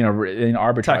could, in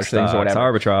arbitrage Tech things stocks, or whatever.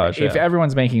 Arbitrage. If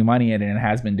everyone's making money in it and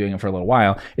has been doing it for a little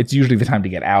while, it's usually the time to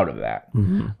get out of that.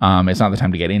 It's not the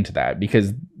time to get into that,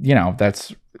 because,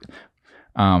 that's,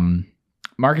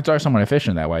 markets are somewhat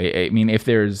efficient that way. I mean, if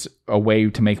there's a way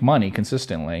to make money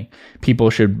consistently, people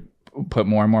should put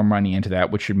more and more money into that,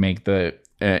 which should make the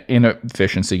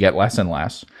inefficiency get less and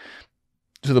less,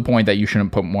 to the point that you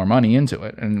shouldn't put more money into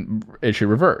it, and it should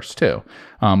reverse too.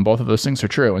 Both of those things are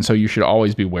true, and so you should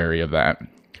always be wary of that.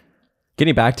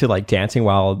 Getting back to like dancing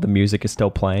while the music is still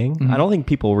playing, I don't think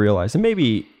people realize, and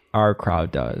maybe our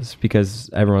crowd does because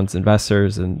everyone's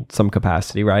investors in some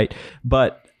capacity, right?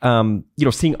 But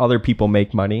seeing other people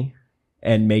make money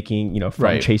and making,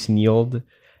 from chasing yield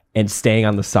and staying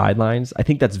on the sidelines, I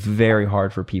think that's very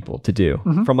hard for people to do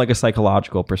from like a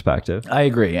psychological perspective. I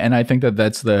agree. And I think that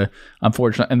that's the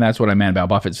unfortunate, and that's what I meant about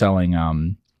Buffett selling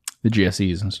the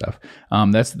GSEs and stuff.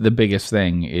 That's the biggest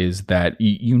thing, is that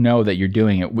you know that you're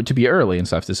doing it to be early and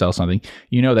stuff, to sell something.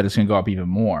 You know that it's going to go up even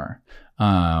more.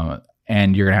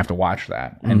 and you're going to have to watch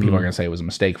that. And people are going to say it was a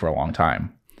mistake for a long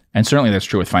time. And certainly that's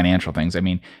true with financial things. I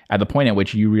mean, at the point at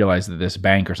which you realize that this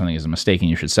bank or something is a mistake and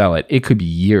you should sell it, it could be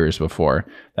years before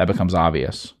that becomes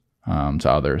obvious to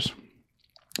others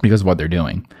because of what they're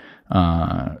doing.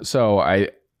 So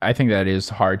I think that is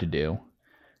hard to do.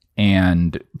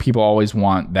 And people always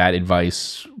want that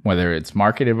advice, whether it's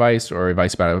market advice or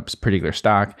advice about a particular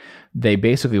stock. They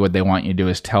basically, what they want you to do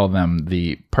is tell them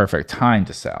the perfect time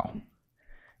to sell,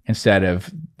 instead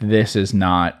of this is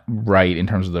not right in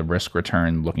terms of the risk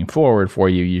return looking forward for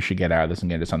you. You should get out of this and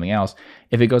get into something else.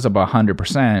 If it goes up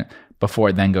 100% before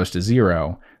it then goes to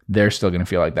zero, they're still going to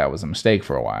feel like that was a mistake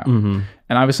for a while. And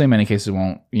obviously in many cases it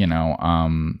won't,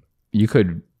 you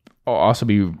could also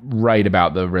be right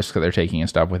about the risk that they're taking and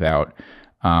stuff without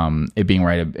it being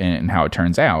right in how it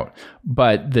turns out.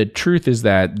 But the truth is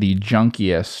that the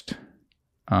junkiest,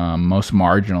 most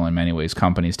marginal in many ways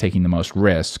companies taking the most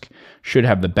risk should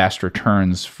have the best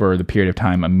returns for the period of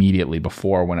time immediately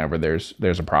before whenever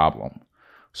there's a problem.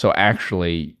 So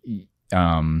actually,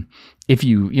 if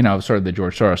you sort of the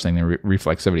George Soros thing, the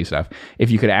reflexivity stuff, if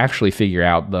you could actually figure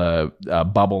out the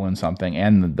bubble in something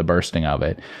and the bursting of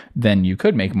it, then you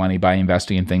could make money by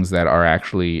investing in things that are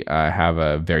actually have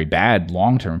a very bad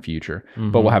long-term future,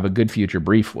 but will have a good future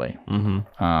briefly.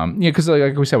 Because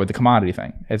like we said with the commodity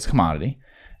thing, it's a commodity.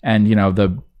 And,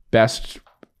 the best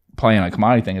play on a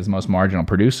commodity thing is the most marginal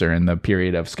producer in the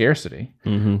period of scarcity.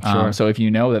 Sure. So if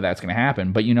you know that that's going to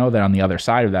happen, but you know that on the other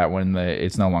side of that, when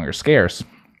it's no longer scarce,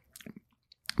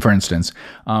 for instance,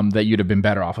 that you'd have been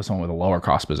better off with someone with a lower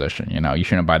cost position. You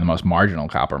shouldn't buy the most marginal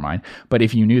copper mine. But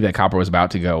if you knew that copper was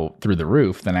about to go through the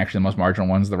roof, then actually the most marginal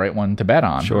one's the right one to bet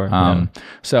on. Sure.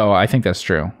 So I think that's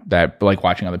true, that like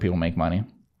watching other people make money.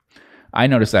 I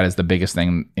notice that is the biggest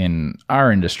thing in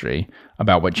our industry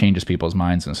about what changes people's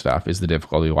minds and stuff is the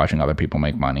difficulty of watching other people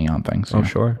make money on things. Oh,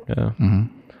 sure. Yeah.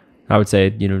 I would say,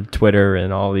 Twitter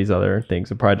and all these other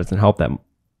things, it probably doesn't help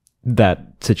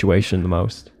that situation the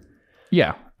most.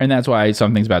 Yeah. And that's why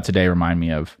some things about today remind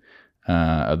me of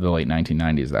the late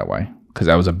 1990s that way. Because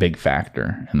that was a big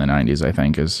factor in the 90s, I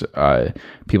think, is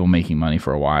people making money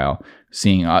for a while,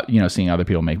 seeing other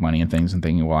people make money and things and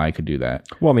thinking, well, I could do that.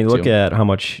 Well, I mean, look at how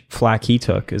much flack he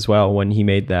took as well when he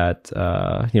made that,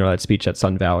 that speech at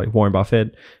Sun Valley, Warren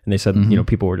Buffett. And they said,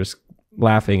 people were just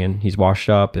laughing and he's washed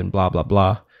up and blah, blah,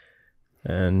 blah.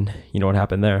 And you know what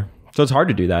happened there. So it's hard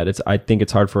to do that. I think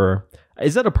it's hard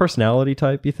is that a personality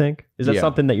type, you think? Is that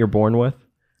something that you're born with?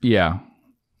 Yeah,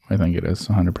 I think it is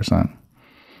 100%.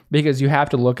 Because you have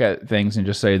to look at things and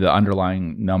just say the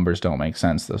underlying numbers don't make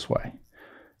sense this way.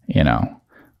 At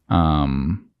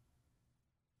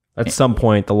some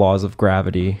point, the laws of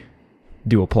gravity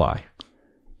do apply.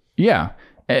 Yeah.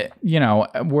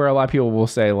 Where a lot of people will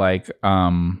say like,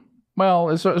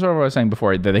 it's sort of what I was saying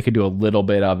before, that they could do a little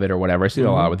bit of it or whatever. I see it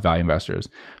a lot with value investors.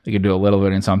 They could do a little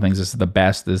bit in some things. This is the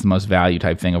best, this is the most value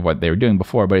type thing of what they were doing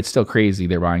before, but it's still crazy.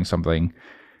 They're buying something,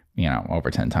 over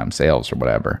 10 times sales or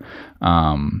whatever.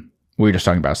 We were just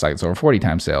talking about a stock that's over 40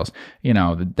 times sales.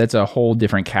 That's a whole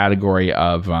different category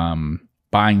of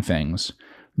buying things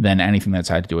than anything that's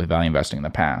had to do with value investing in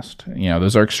the past.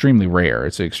 Those are extremely rare.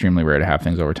 It's extremely rare to have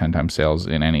things over 10 times sales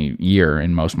in any year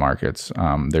in most markets.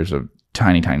 There's a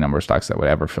tiny number of stocks that would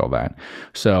ever fill that.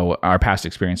 So our past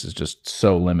experience is just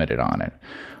so limited on it.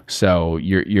 So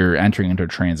you're entering into a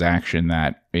transaction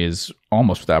that is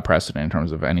almost without precedent in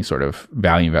terms of any sort of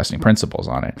value investing principles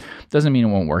on it. Doesn't mean it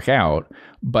won't work out,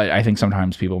 but I think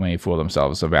sometimes people may fool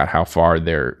themselves about how far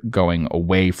they're going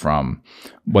away from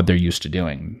what they're used to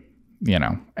doing,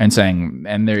 and saying,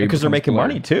 and they're because they're making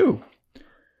money too.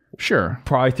 Sure.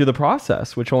 Probably through the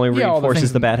process, which only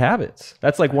reinforces the bad habits.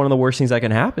 That's like one of the worst things that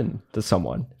can happen to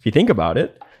someone, if you think about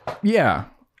it. Yeah,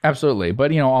 absolutely.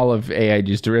 But, all of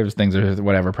AIG's derivatives things or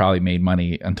whatever probably made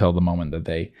money until the moment that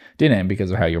they didn't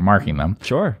because of how you're marking them.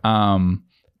 Sure.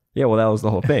 Yeah, well, that was the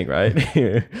whole thing,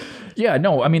 right? Yeah,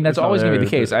 no, I mean, that's always going to be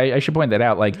the case. I should point that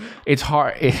out. Like, it's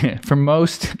hard. For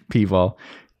most people,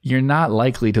 you're not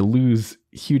likely to lose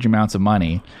huge amounts of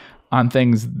money on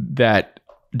things that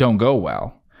don't go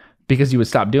well, because you would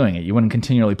stop doing it. You wouldn't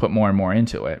continually put more and more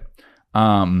into it.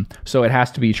 So it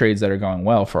has to be trades that are going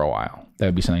well for a while. That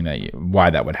would be something why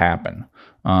that would happen.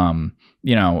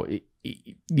 You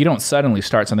don't suddenly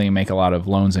start something and make a lot of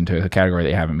loans into a category that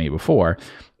you haven't made before,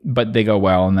 but they go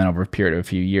well. And then over a period of a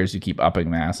few years, you keep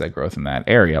upping the asset growth in that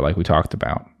area, like we talked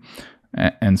about.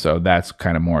 And so that's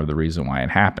kind of more of the reason why it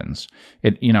happens.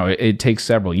 It takes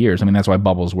several years. I mean, that's why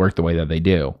bubbles work the way that they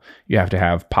do. You have to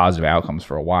have positive outcomes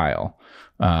for a while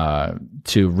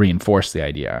to reinforce the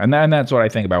idea. And that's what I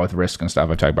think about with risk and stuff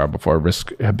I talked about before.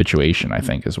 Risk habituation, I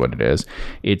think, is what it is.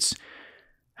 It's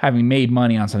having made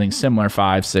money on something similar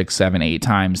 5, 6, 7, 8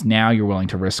 times, now you're willing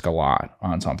to risk a lot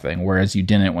on something, whereas you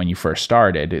didn't when you first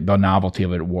started. The novelty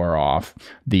of it wore off.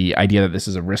 The idea that this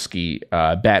is a risky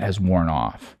bet has worn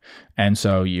off. And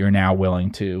so you're now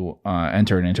willing to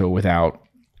enter into it without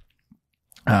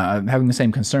having the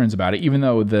same concerns about it, even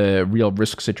though the real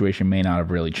risk situation may not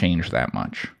have really changed that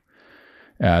much.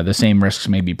 The same risks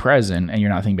may be present, and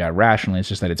you're not thinking about it rationally. It's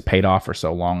just that it's paid off for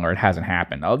so long, or it hasn't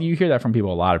happened. You hear that from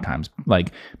people a lot of times.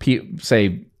 Like,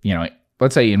 say,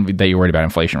 let's say that you're worried about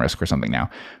inflation risk or something now.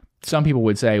 Some people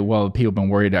would say, well, people have been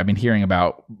worried. I've been hearing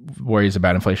about worries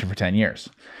about inflation for 10 years.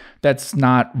 That's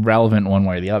not relevant one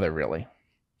way or the other, really.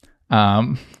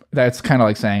 That's kind of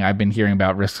like saying I've been hearing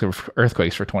about risks of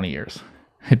earthquakes for 20 years.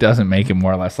 It doesn't make it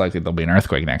more or less likely there'll be an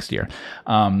earthquake next year.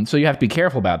 So you have to be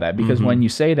careful about that, because when you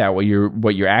say that, what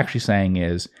you're actually saying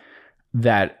is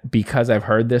that because I've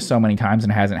heard this so many times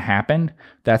and it hasn't happened,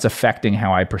 that's affecting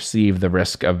how I perceive the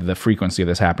risk of the frequency of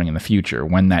this happening in the future,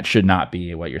 when that should not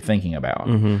be what you're thinking about.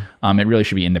 It really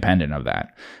should be independent of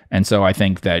that. And so I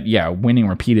think that, winning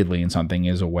repeatedly in something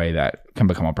is a way that can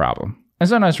become a problem. And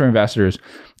sometimes for investors,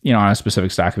 on a specific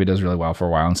stock, if it does really well for a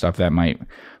while and stuff, that might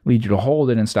lead you to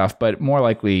hold it and stuff. But more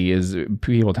likely is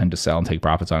people tend to sell and take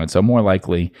profits on it. So more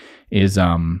likely is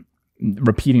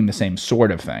repeating the same sort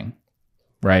of thing,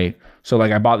 right? So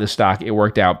like I bought this stock, it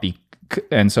worked out.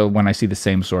 And so when I see the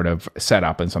same sort of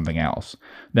setup in something else,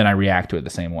 then I react to it the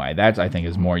same way. That, I think,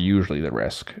 is more usually the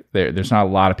risk. There's not a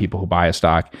lot of people who buy a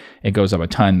stock, it goes up a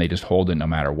ton, they just hold it no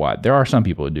matter what. There are some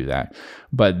people who do that,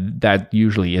 but that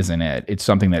usually isn't it. It's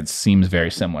something that seems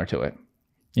very similar to it.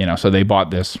 So they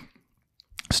bought this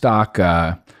stock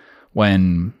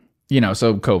when,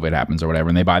 so COVID happens or whatever,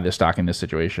 and they buy this stock in this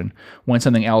situation. When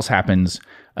something else happens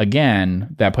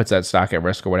again that puts that stock at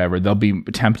risk or whatever, they'll be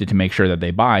tempted to make sure that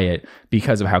they buy it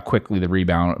because of how quick the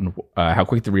rebound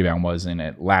was in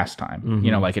it last time.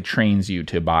 Like it trains you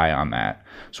to buy on that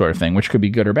sort of thing, which could be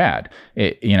good or bad.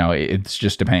 It's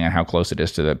just depending on how close it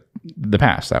is to the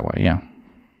past that way. Yeah.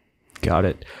 Got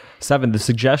it. 7, the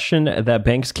suggestion that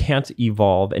banks can't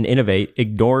evolve and innovate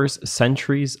ignores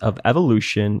centuries of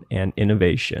evolution and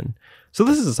innovation. So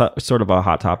this is sort of a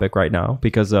hot topic right now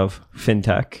because of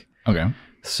fintech. Okay.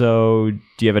 So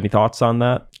do you have any thoughts on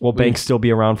that? Will banks still be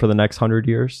around for the next 100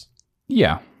 years?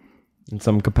 Yeah. In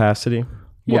some capacity?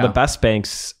 Yeah. Will the best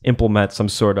banks implement some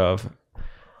sort of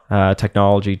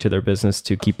technology to their business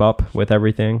to keep up with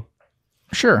everything?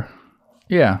 Sure.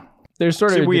 Yeah. There's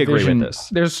sort of a we division. Agree with this.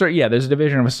 There's a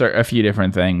division of a few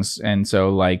different things, and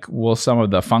so like, will some of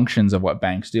the functions of what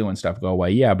banks do and stuff go away?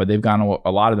 Yeah, but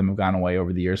a lot of them have gone away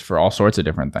over the years for all sorts of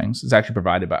different things. It's actually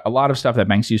provided by a lot of stuff that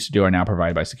banks used to do are now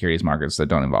provided by securities markets that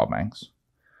don't involve banks.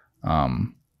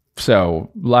 So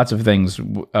lots of things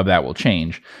of that will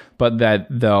change, but that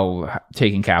they'll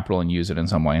take in capital and use it in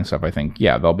some way and stuff. I think,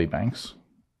 there'll be banks.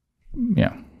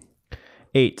 Yeah.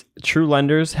 8, true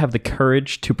lenders have the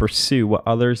courage to pursue what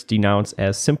others denounce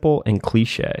as simple and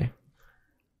cliche.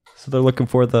 So they're looking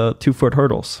for the 2-foot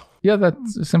hurdles. Yeah,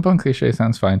 that's simple and cliche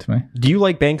sounds fine to me. Do you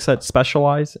like banks that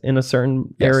specialize in a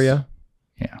certain area?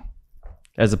 Yeah.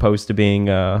 As opposed to being,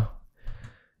 they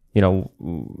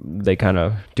kind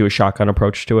of do a shotgun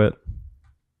approach to it?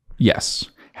 Yes.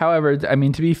 However, I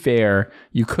mean, to be fair,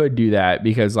 you could do that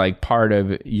because like part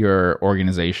of your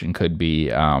organization could be,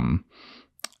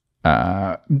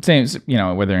 same,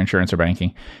 whether insurance or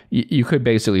banking, you could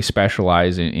basically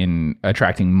specialize in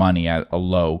attracting money at a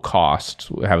low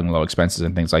cost, having low expenses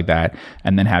and things like that,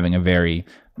 and then having a very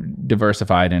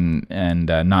diversified and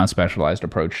non-specialized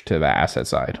approach to the asset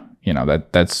side.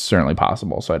 That's certainly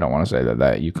possible. So I don't want to say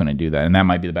that you couldn't do that, and that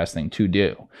might be the best thing to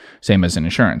do. Same as in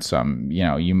insurance.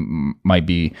 You might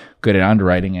be good at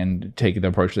underwriting and take the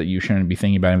approach that you shouldn't be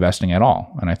thinking about investing at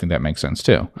all, and I think that makes sense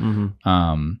too.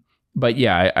 But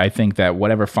yeah, I think that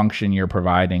whatever function you're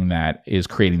providing that is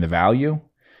creating the value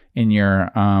in your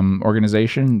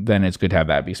organization, then it's good to have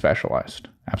that be specialized.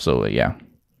 Absolutely, yeah.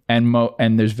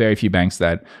 And there's very few banks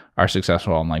that are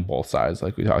successful on like both sides,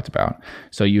 like we talked about.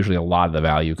 So usually a lot of the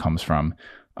value comes from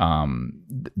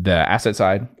the asset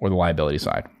side or the liability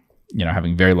side.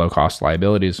 Having very low cost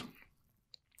liabilities.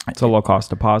 So low cost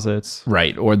deposits.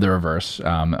 Right, or the reverse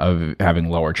of having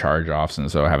lower charge-offs, and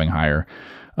so having higher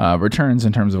returns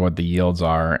in terms of what the yields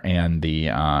are and the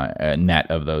net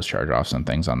of those charge-offs and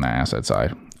things on the asset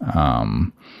side.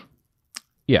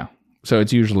 So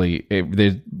it's usually,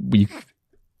 we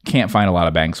can't find a lot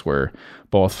of banks where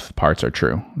both parts are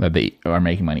true, that they are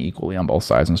making money equally on both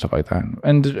sides and stuff like that.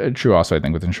 And true also, I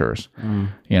think, with insurers.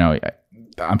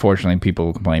 Unfortunately,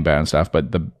 people complain about it and stuff,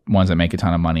 but the ones that make a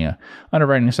ton of money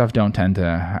underwriting and stuff don't tend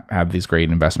to have these great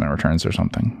investment returns or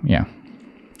something. Yeah.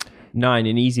 9,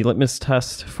 an easy litmus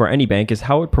test for any bank is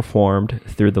how it performed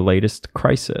through the latest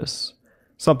crisis.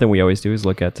 Something we always do is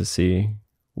look at to see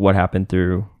what happened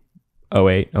through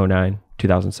 08, 09,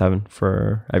 2007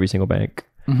 for every single bank.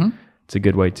 Mm-hmm. It's a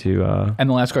good way to... and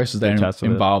the last crisis that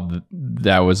involved,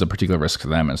 that was a particular risk to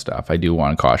them and stuff. I do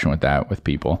want to caution with that with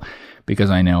people, because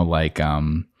I know like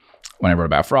when I wrote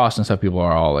about Frost and stuff, people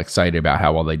are all excited about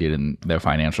how well they did in their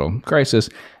financial crisis.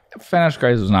 Financial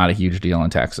crisis was not a huge deal in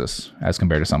Texas as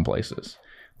compared to some places.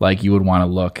 Like you would want to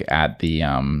look at the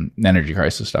energy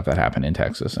crisis stuff that happened in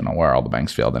Texas and where all the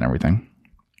banks failed and everything.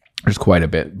 There's quite a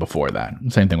bit before that.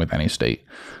 Same thing with any state.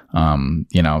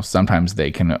 Sometimes they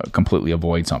can completely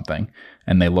avoid something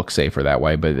and they look safer that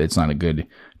way, but it's not a good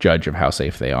judge of how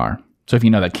safe they are. So if you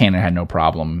know that Canada had no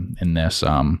problem in this,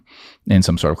 in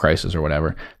some sort of crisis or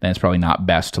whatever, then it's probably not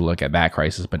best to look at that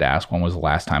crisis, but to ask when was the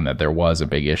last time that there was a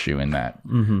big issue in that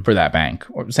for that bank.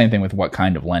 Or same thing with what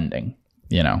kind of lending,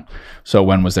 So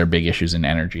when was there big issues in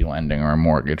energy lending or a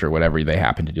mortgage or whatever they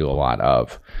happen to do a lot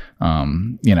of,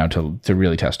 to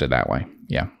really test it that way.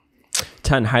 Yeah.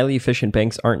 10, highly efficient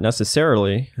banks aren't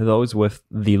necessarily those with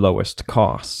the lowest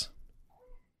costs.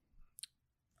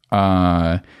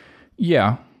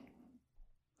 Yeah.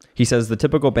 He says the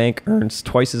typical bank earns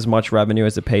twice as much revenue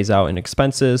as it pays out in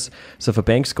expenses. So if a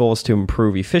bank's goal is to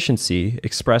improve efficiency,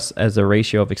 expressed as a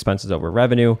ratio of expenses over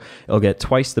revenue, it'll get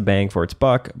twice the bang for its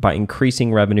buck by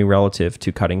increasing revenue relative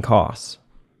to cutting costs.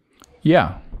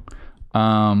 Yeah.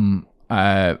 We've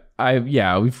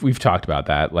talked about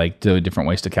that, like the different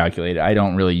ways to calculate it. I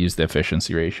don't really use the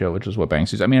efficiency ratio, which is what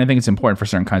banks use. I mean, I think it's important for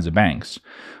certain kinds of banks,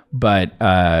 but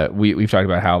we've talked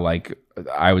about how, like,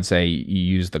 I would say you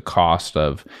use the cost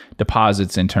of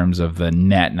deposits in terms of the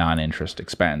net non-interest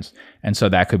expense. And so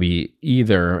that could be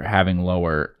either having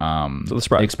lower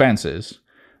expenses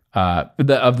of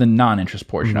the non-interest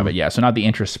portion of it. Yeah. So not the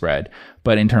interest spread,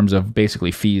 but in terms of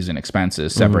basically fees and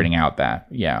expenses, separating out that.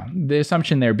 Yeah. The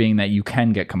assumption there being that you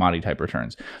can get commodity type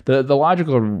returns. The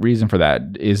logical reason for that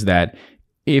is that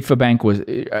if a bank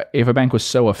was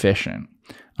so efficient,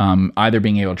 either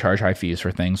being able to charge high fees for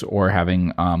things or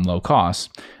having low costs,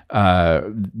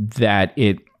 that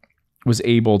it was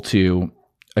able to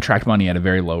attract money at a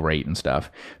very low rate and stuff,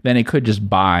 then it could just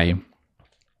buy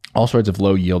all sorts of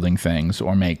low yielding things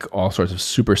or make all sorts of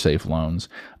super safe loans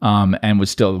and would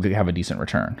still have a decent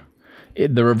return.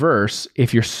 The reverse,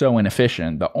 if you're so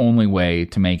inefficient, the only way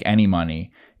to make any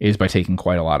money is by taking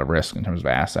quite a lot of risk in terms of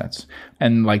assets.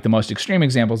 And like the most extreme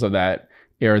examples of that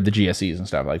are the GSEs and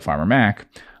stuff like Farmer Mac.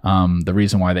 The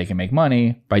reason why they can make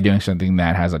money by doing something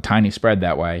that has a tiny spread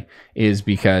that way is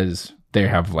because they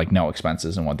have like no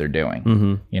expenses in what they're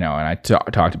doing. And I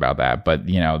talked about that, but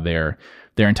their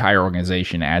entire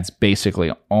organization adds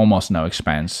basically almost no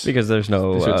expense because there's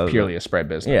no. So it's purely a spread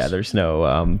business. Yeah, there's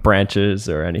no branches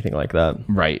or anything like that.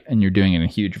 Right, and you're doing it in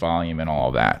huge volume and all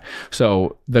of that.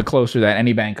 So the closer that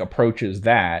any bank approaches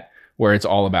that, where it's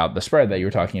all about the spread that you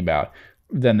were talking about,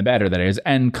 then the better that is.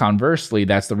 And conversely,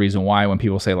 that's the reason why when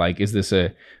people say like,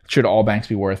 should all banks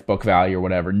be worth book value or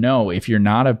whatever? No, if you're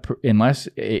not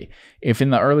if in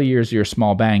the early years you're a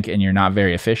small bank and you're not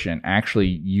very efficient, actually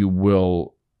you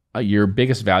will, your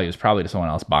biggest value is probably to someone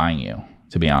else buying you,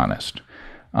 to be honest.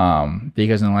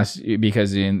 Because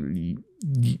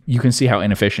you can see how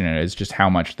inefficient it is, just how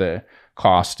much the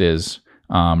cost is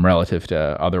relative to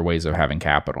other ways of having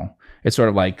capital. It's sort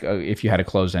of like if you had a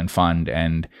closed-end fund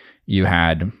and you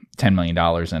had $10 million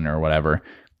in or whatever,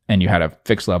 and you had a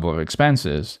fixed level of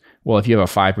expenses. Well, if you have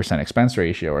a 5% expense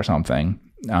ratio or something,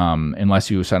 unless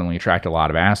you suddenly attract a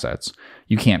lot of assets,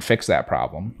 you can't fix that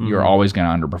problem. You're always going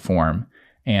to underperform,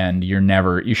 and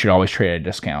you should always trade at a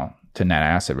discount to net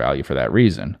asset value for that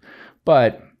reason.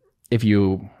 But if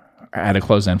you had a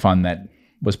closed-end fund that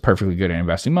was perfectly good at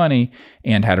investing money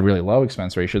and had a really low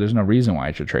expense ratio, there's no reason why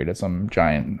it should trade at some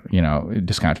giant,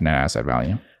 discount to net asset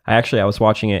value. I was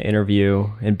watching an interview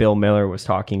and Bill Miller was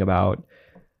talking about,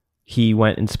 he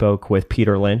went and spoke with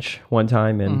Peter Lynch one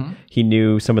time and he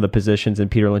knew some of the positions in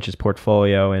Peter Lynch's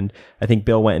portfolio. And I think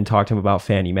Bill went and talked to him about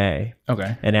Fannie Mae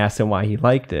and asked him why he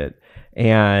liked it.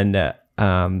 And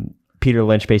Peter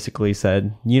Lynch basically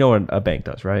said, you know what a bank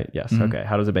does, right? Yes. Okay.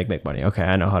 How does a bank make money? Okay.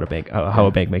 I know how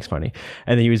a bank makes money.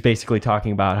 And then he was basically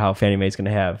talking about how Fannie Mae is going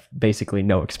to have basically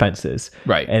no expenses.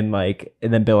 Right. And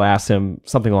then Bill asked him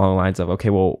something along the lines of, okay,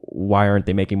 well, why aren't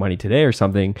they making money today or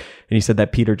something? And he said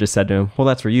that Peter just said to him, well,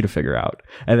 that's for you to figure out.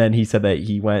 And then he said that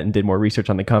he went and did more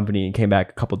research on the company and came back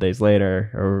a couple of days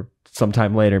later or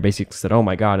sometime later, basically said, oh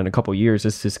my God, in a couple of years,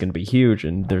 this is going to be huge.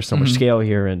 And there's so much scale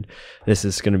here. And this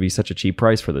is going to be such a cheap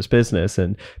price for this business.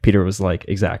 And Peter was like,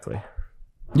 exactly.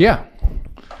 Yeah.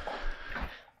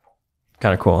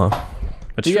 Kind of cool, huh?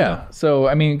 That's true. Yeah. So,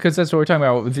 I mean, because that's what we're talking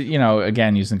about,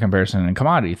 again, using comparison in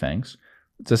commodity things.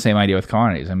 It's the same idea with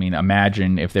commodities. I mean,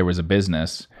 imagine if there was a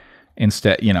business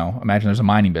imagine there's a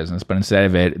mining business, but instead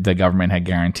of it, the government had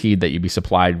guaranteed that you'd be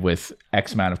supplied with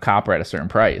X amount of copper at a certain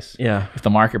price. Yeah. If the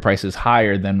market price is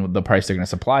higher than the price they're going to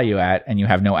supply you at, and you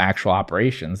have no actual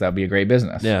operations, that would be a great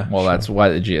business. Yeah. Well, that's what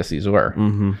the GSEs were.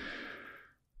 Mm-hmm.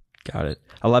 Got it.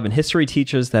 11. History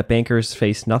teaches that bankers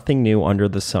face nothing new under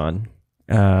the sun.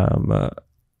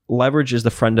 Leverage is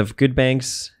the friend of good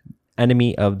banks,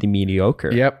 enemy of the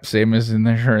mediocre. Yep, same as in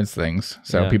the insurance things.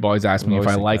 So people always ask me if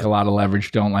I like a lot of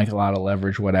leverage, don't like a lot of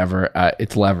leverage, whatever.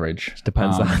 It's leverage.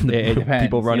 Depends on it depends.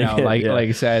 People running it. Like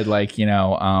I said,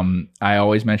 I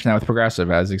always mention that with Progressive,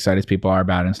 as excited as people are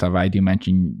about it and stuff. I do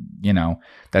mention,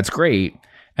 that's great.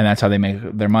 And that's how they make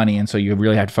their money. And so you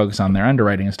really have to focus on their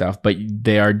underwriting and stuff. But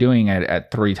they are doing it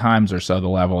at 3 times or so the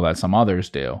level that some others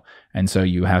do. And so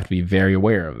you have to be very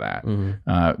aware of that.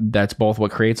 Mm-hmm. That's both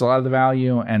what creates a lot of the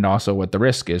value and also what the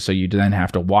risk is. So you then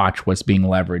have to watch what's being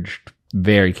leveraged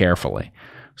very carefully.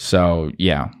 So,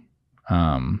 yeah,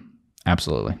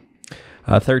 absolutely.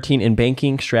 13, in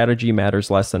banking, strategy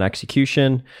matters less than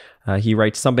execution. He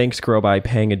writes, some banks grow by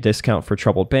paying a discount for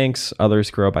troubled banks.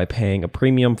 Others grow by paying a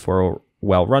premium for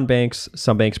well-run banks.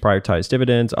 Some banks prioritize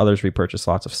dividends. Others repurchase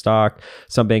lots of stock.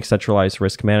 Some banks centralize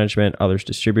risk management. Others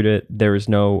distribute it. There is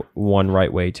no one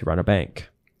right way to run a bank.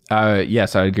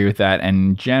 Yes, I agree with that.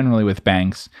 And generally with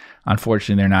banks,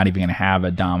 unfortunately, they're not even going to have a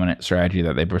dominant strategy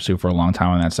that they pursue for a long time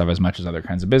on that stuff as much as other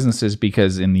kinds of businesses,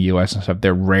 because in the U.S. and stuff,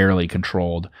 they're rarely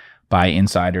controlled by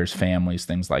insiders, families,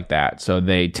 things like that. So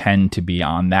they tend to be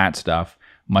on that stuff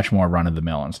much more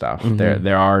run-of-the-mill and stuff. Mm-hmm.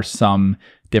 There are some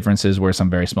differences where some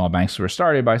very small banks were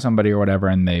started by somebody or whatever,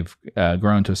 and they've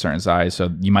grown to a certain size. So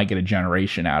you might get a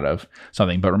generation out of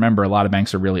something. But remember, a lot of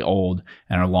banks are really old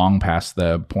and are long past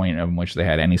the point in which they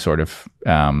had any sort of,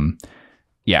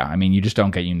 you just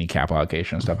don't get unique capital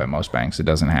allocation and stuff at most banks. It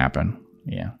doesn't happen.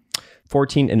 Yeah.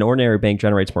 14, an ordinary bank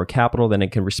generates more capital than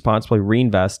it can responsibly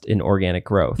reinvest in organic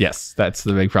growth. Yes, that's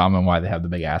the big problem and why they have the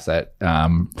big asset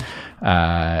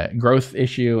growth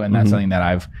issue. And that's something that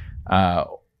I've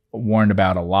warned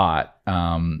about a lot.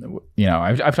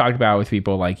 I've talked about with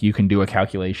people, like, you can do a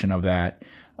calculation of that,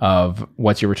 of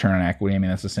what's your return on equity. I mean,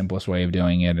 that's the simplest way of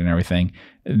doing it and everything.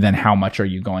 Then how much are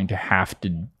you going to have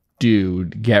to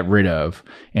get rid of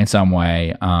in some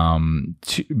way,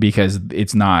 because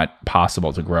it's not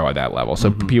possible to grow at that level. So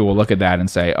people will look at that and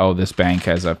say, oh, this bank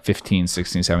has a 15,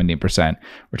 16, 17%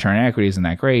 return on equity. Isn't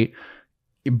that great?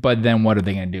 But then what are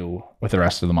they going to do with the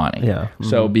rest of the money? Yeah.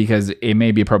 So because it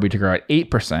may be appropriate to grow at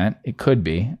 8%, it could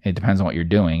be. It depends on what you're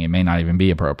doing. It may not even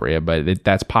be appropriate, but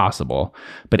that's possible.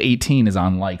 But 18 is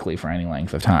unlikely for any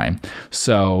length of time.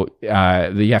 So you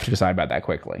have to decide about that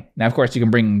quickly. Now, of course, you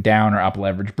can bring down or up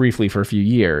leverage briefly for a few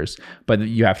years, but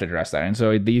you have to address that. And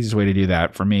so the easiest way to do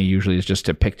that for me usually is just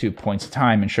to pick 2 points at a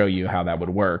time and show you how that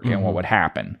would work and what would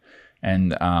happen.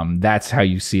 And that's how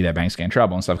you see that banks get in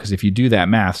trouble and stuff. Because if you do that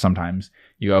math, sometimes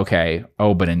you go, okay,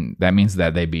 that means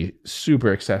that they'd be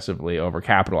super excessively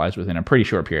overcapitalized within a pretty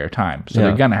short period of time. So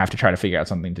they're going to have to try to figure out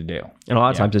something to do. And a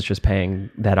lot of times it's just paying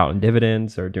that out in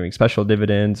dividends or doing special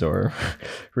dividends or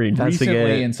reinvesting recently,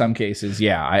 it. In some cases,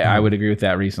 I would agree with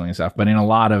that recently and stuff. But in a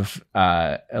lot of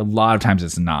times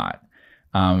it's not.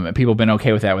 People have been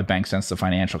okay with that with banks since the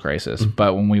financial crisis.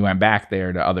 But when we went back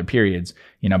there to other periods,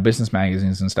 business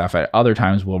magazines and stuff at other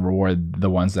times will reward the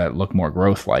ones that look more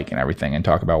growth-like and everything and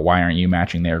talk about why aren't you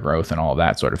matching their growth and all of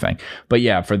that sort of thing. But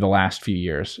yeah, for the last few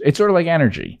years, it's sort of like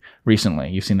energy. Recently,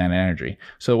 you've seen that in energy.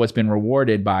 So what's been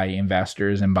rewarded by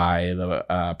investors and by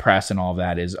the press and all of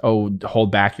that is,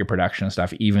 hold back your production and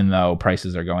stuff, even though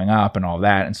prices are going up and all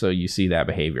that. And so you see that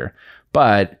behavior.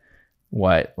 But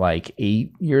like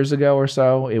 8 years ago or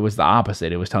so, it was the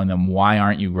opposite. It was telling them, why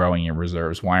aren't you growing your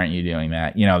reserves? Why aren't you doing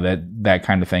that? That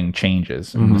kind of thing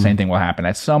changes. And the same thing will happen.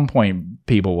 At some point,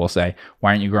 people will say, why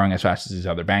aren't you growing as fast as these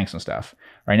other banks and stuff?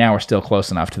 Right now, we're still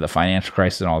close enough to the financial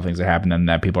crisis and all the things that happened, and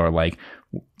that people are like,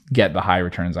 get the high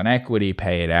returns on equity,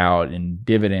 pay it out in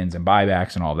dividends and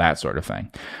buybacks and all that sort of thing.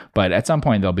 But at some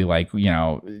point, they'll be like,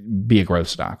 be a growth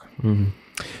stock.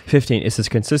 15, it's this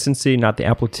consistency, not the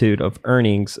amplitude of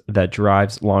earnings, that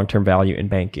drives long-term value in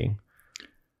banking.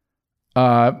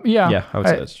 Yeah, I would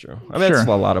say that's true. I mean, that's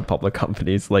a lot of public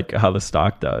companies, like how the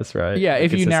stock does, right? Yeah,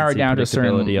 if you narrow it down to a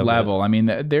certain level, I mean,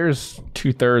 there's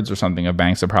 2/3 or something of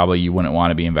banks that probably you wouldn't want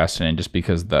to be invested in just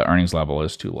because the earnings level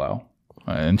is too low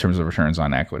in terms of returns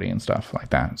on equity and stuff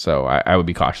like that. So I would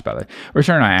be cautious about that.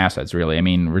 Return on assets, really. I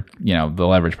mean, the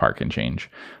leverage part can change,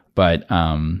 but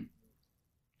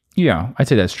yeah, I'd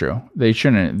say that's true. They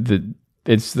shouldn't.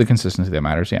 It's the consistency that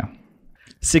matters. Yeah.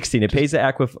 16. It pays to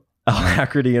act with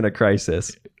alacrity in a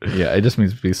crisis. Yeah, it just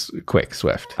means be quick,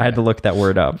 swift. I had to look that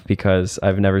word up because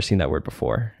I've never seen that word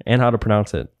before and how to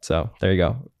pronounce it. So there you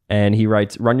go. And he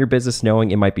writes, run your business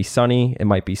knowing it might be sunny, it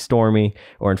might be stormy,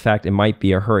 or in fact, it might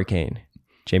be a hurricane,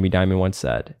 Jamie Dimon once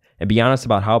said. And be honest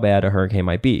about how bad a hurricane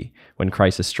might be. When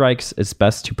crisis strikes, it's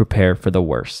best to prepare for the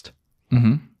worst.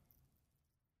 Mm-hmm.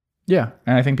 Yeah,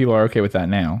 and I think people are okay with that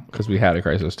now because we had a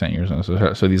crisis 10 years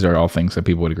ago. So these are all things that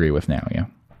people would agree with now, yeah.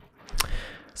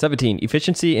 17.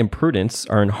 Efficiency and prudence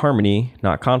are in harmony,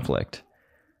 not conflict.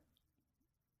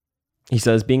 He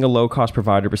says, being a low-cost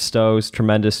provider bestows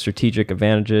tremendous strategic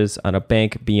advantages on a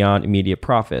bank beyond immediate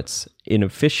profits. An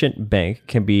efficient bank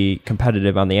can be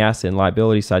competitive on the asset and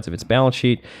liability sides of its balance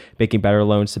sheet, making better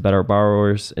loans to better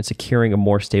borrowers and securing a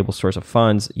more stable source of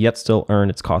funds, yet still earn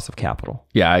its cost of capital.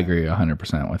 Yeah, I agree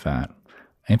 100% with that.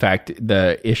 In fact,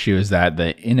 the issue is that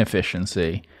the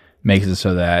inefficiency makes it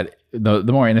so that the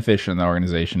more inefficient the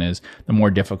organization is, the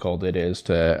more difficult it is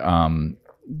to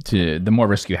the more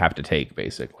risk you have to take,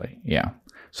 basically. Yeah.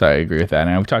 So I agree with that.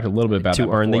 And we talked a little bit about to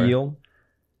that earn before. the yield.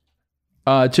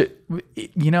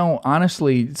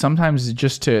 Honestly, sometimes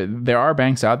there are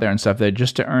banks out there and stuff that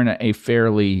just to earn a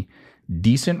fairly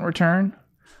decent return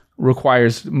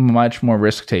requires much more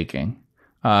risk taking.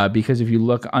 Because if you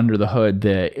look under the hood,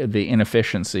 the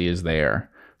inefficiency is there.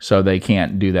 So they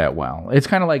can't do that well. It's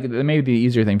kind of like maybe the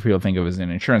easier thing for people to think of as an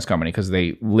insurance company because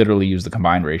they literally use the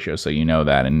combined ratio, so you know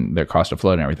that, and their cost of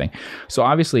float and everything. So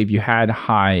obviously, if you had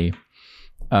higher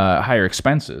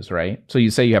expenses, right? So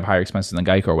you say you have higher expenses than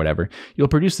Geico or whatever, you'll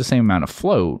produce the same amount of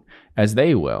float as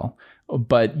they will,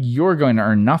 but you're going to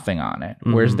earn nothing on it,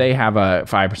 whereas they have a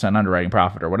 5% underwriting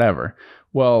profit or whatever.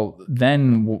 Well,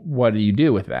 then what do you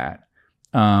do with that?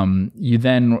 You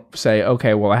then say,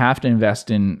 okay, well, I have to invest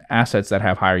in assets that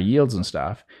have higher yields and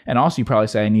stuff. And also you probably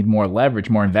say I need more leverage,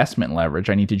 more investment leverage.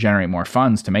 I need to generate more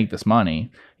funds to make this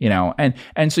money, and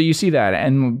so you see that.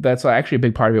 And that's actually a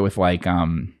big part of it with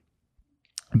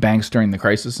banks during the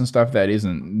crisis and stuff that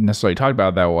isn't necessarily talked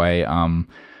about that way.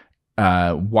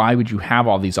 Why would you have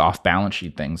all these off balance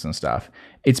sheet things and stuff?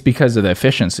 It's because of the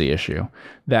efficiency issue.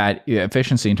 That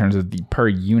efficiency in terms of the per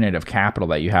unit of capital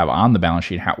that you have on the balance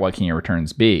sheet, what can your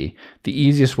returns be? The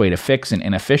easiest way to fix an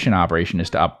inefficient operation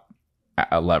is to up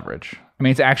leverage. I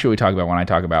mean, it's actually what we talk about when I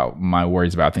talk about my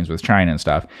worries about things with China and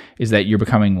stuff, is that you're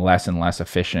becoming less and less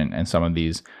efficient in some of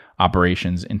these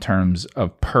operations in terms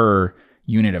of per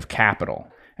unit of capital.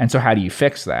 And so how do you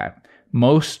fix that?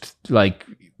 Most,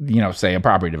 say a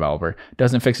property developer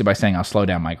doesn't fix it by saying I'll slow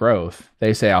down my growth.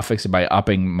 They say I'll fix it by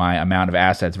upping my amount of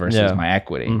assets versus my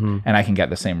equity, and I can get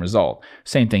the same result.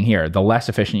 Same thing here. The less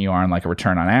efficient you are on like a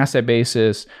return on asset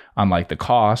basis, on like the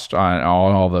cost, on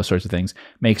all those sorts of things,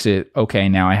 makes it okay.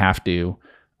 Now I have to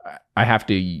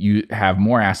have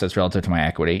more assets relative to my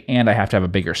equity, and I have to have a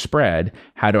bigger spread.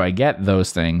 How do I get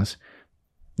those things?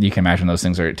 You can imagine those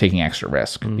things are taking extra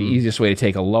risk. The easiest way to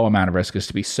take a low amount of risk is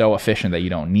to be so efficient that you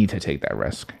don't need to take that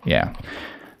risk. Yeah.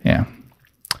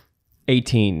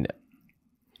 18.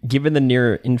 Given the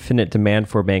near infinite demand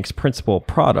for a bank's principal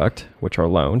product, which are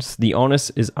loans, the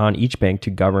onus is on each bank to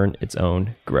govern its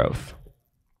own growth.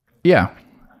 Yeah.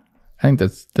 I think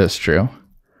that's true.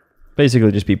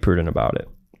 Basically, just be prudent about it.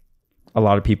 A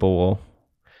lot of people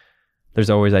there's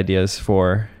always ideas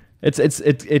for...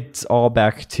 It's all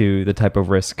back to the type of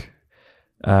risk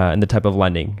and the type of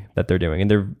lending that they're doing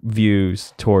and their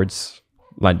views towards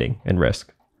lending and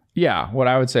risk. Yeah, what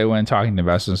I would say when talking to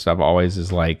investors and stuff always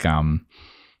is like,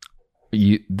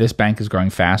 this bank is growing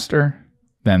faster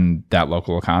than that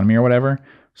local economy or whatever.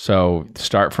 So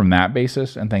start from that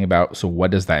basis and think about, so what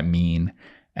does that mean?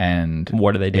 And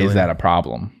what are they doing? Is that a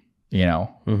problem?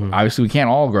 Obviously we can't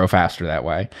all grow faster that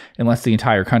way unless the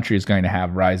entire country is going to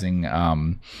have rising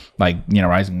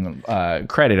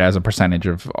credit as a percentage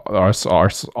of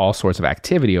all sorts of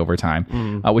activity over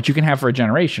time, which you can have for a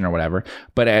generation or whatever,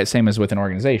 but same as with an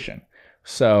organization.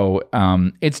 So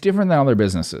it's different than other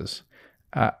businesses.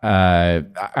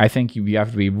 I think you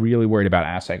have to be really worried about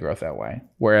asset growth that way.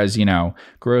 Whereas,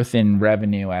 growth in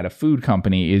revenue at a food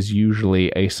company is usually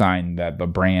a sign that the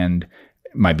brand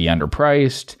might be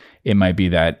underpriced. It might be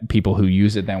that people who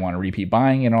use it then want to repeat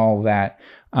buying and all of that.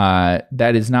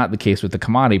 That is not the case with a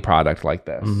commodity product like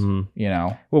this.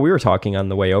 Well, we were talking on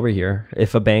the way over here.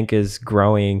 If a bank is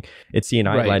growing its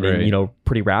C&I lending,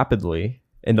 pretty rapidly,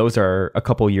 and those are a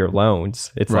couple year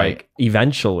loans, it's like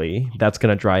eventually that's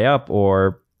going to dry up,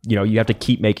 or you have to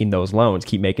keep making those loans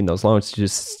to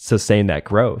just sustain that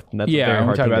growth. And that's very hard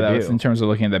we talk thing about to that do. In terms of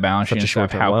looking at the balance sheet and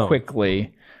stuff, how loan.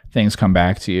 quickly things come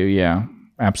back to you. Yeah,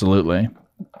 absolutely.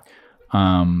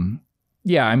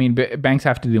 Banks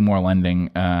have to do more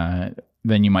lending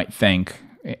than you might think,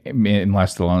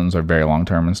 unless the loans are very long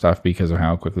term and stuff because of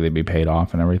how quickly they'd be paid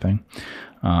off and everything.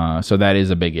 So that is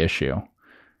a big issue,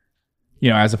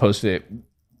 as opposed to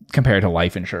compared to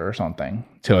life insurance or something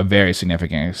to a very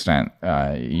significant extent.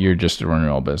 You're just a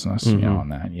renewal business, on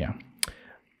that. Yeah.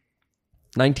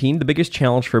 19, the biggest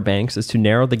challenge for banks is to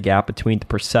narrow the gap between the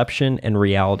perception and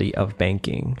reality of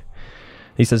banking.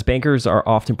 He says bankers are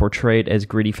often portrayed as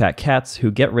greedy fat cats who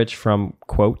get rich from,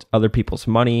 quote, other people's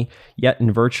money. Yet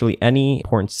in virtually any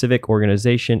important civic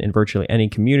organization, in virtually any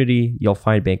community, you'll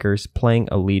find bankers playing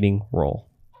a leading role.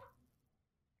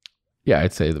 Yeah,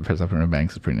 I'd say the perception of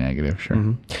banks is pretty negative,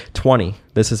 sure. 20,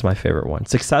 this is my favorite one.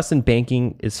 Success in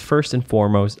banking is first and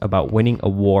foremost about winning a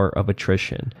war of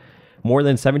attrition. More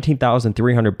than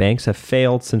 17,300 banks have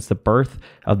failed since the birth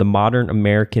of the modern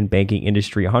American banking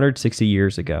industry 160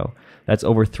 years ago. That's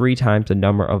over 3 times the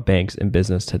number of banks in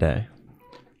business today.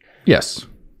 Yes.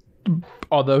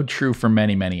 Although true for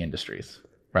many, many industries,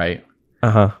 right?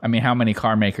 Uh-huh. I mean, how many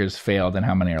car makers failed and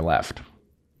how many are left?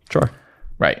 Sure.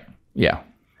 Right. Yeah.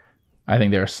 I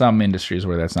think there are some industries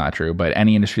where that's not true, but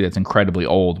any industry that's incredibly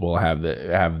old will have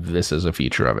this as a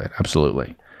feature of it.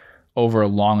 Absolutely. Over a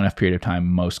long enough period of time,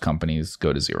 most companies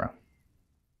go to zero.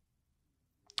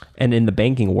 And in the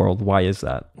banking world, why is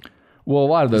that? Well, a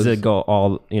lot of those... Does it go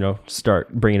all,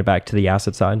 start bringing it back to the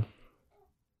asset side?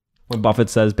 When Buffett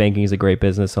says banking is a great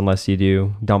business unless you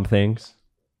do dumb things?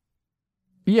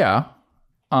 Yeah.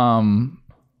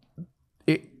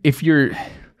 If you're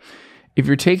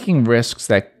taking risks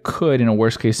that could, in a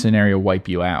worst case scenario, wipe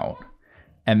you out,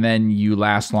 and then you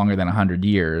last longer than 100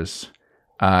 years...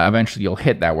 eventually you'll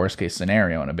hit that worst case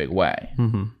scenario in a big way.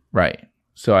 Mm-hmm. Right.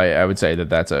 So I would say that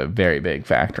that's a very big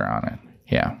factor on it.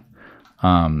 Yeah.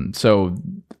 So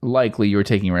likely you're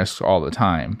taking risks all the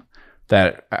time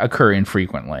that occur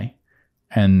infrequently.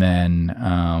 And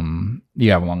then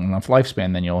you have a long enough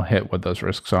lifespan, then you'll hit what those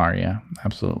risks are. Yeah,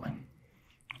 absolutely.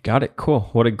 Got it. Cool.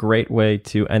 What a great way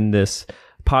to end this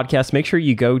podcast. Make sure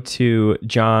you go to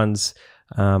John's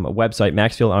website,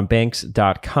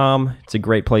 maxfieldonbanks.com. It's a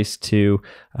great place to,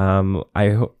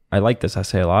 I like this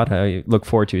essay a lot. I look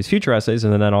forward to his future essays,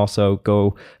 and then also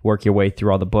go work your way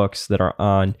through all the books that are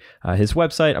on his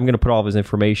website. I'm going to put all of his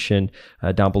information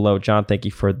down below. John, thank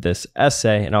you for this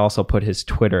essay, and I'll also put his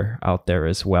Twitter out there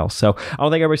as well. So I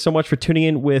want to thank everybody so much for tuning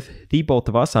in with the both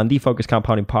of us on the Focus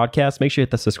Compounding Podcast. Make sure you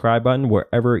hit the subscribe button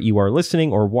wherever you are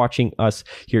listening or watching us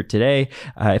here today.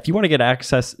 If you want to get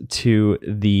access to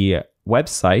the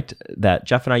website that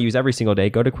Jeff and I use every single day,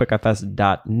 go to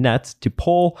quickfs.net to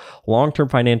pull long-term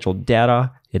financial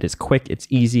data. It is quick, it's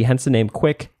easy, hence the name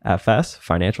QuickFS,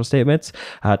 financial statements.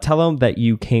 Tell them that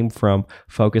you came from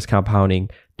Focus Compounding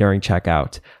during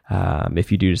checkout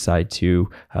if you do decide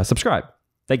to subscribe.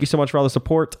 Thank you so much for all the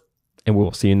support, and we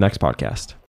will see you in the next podcast.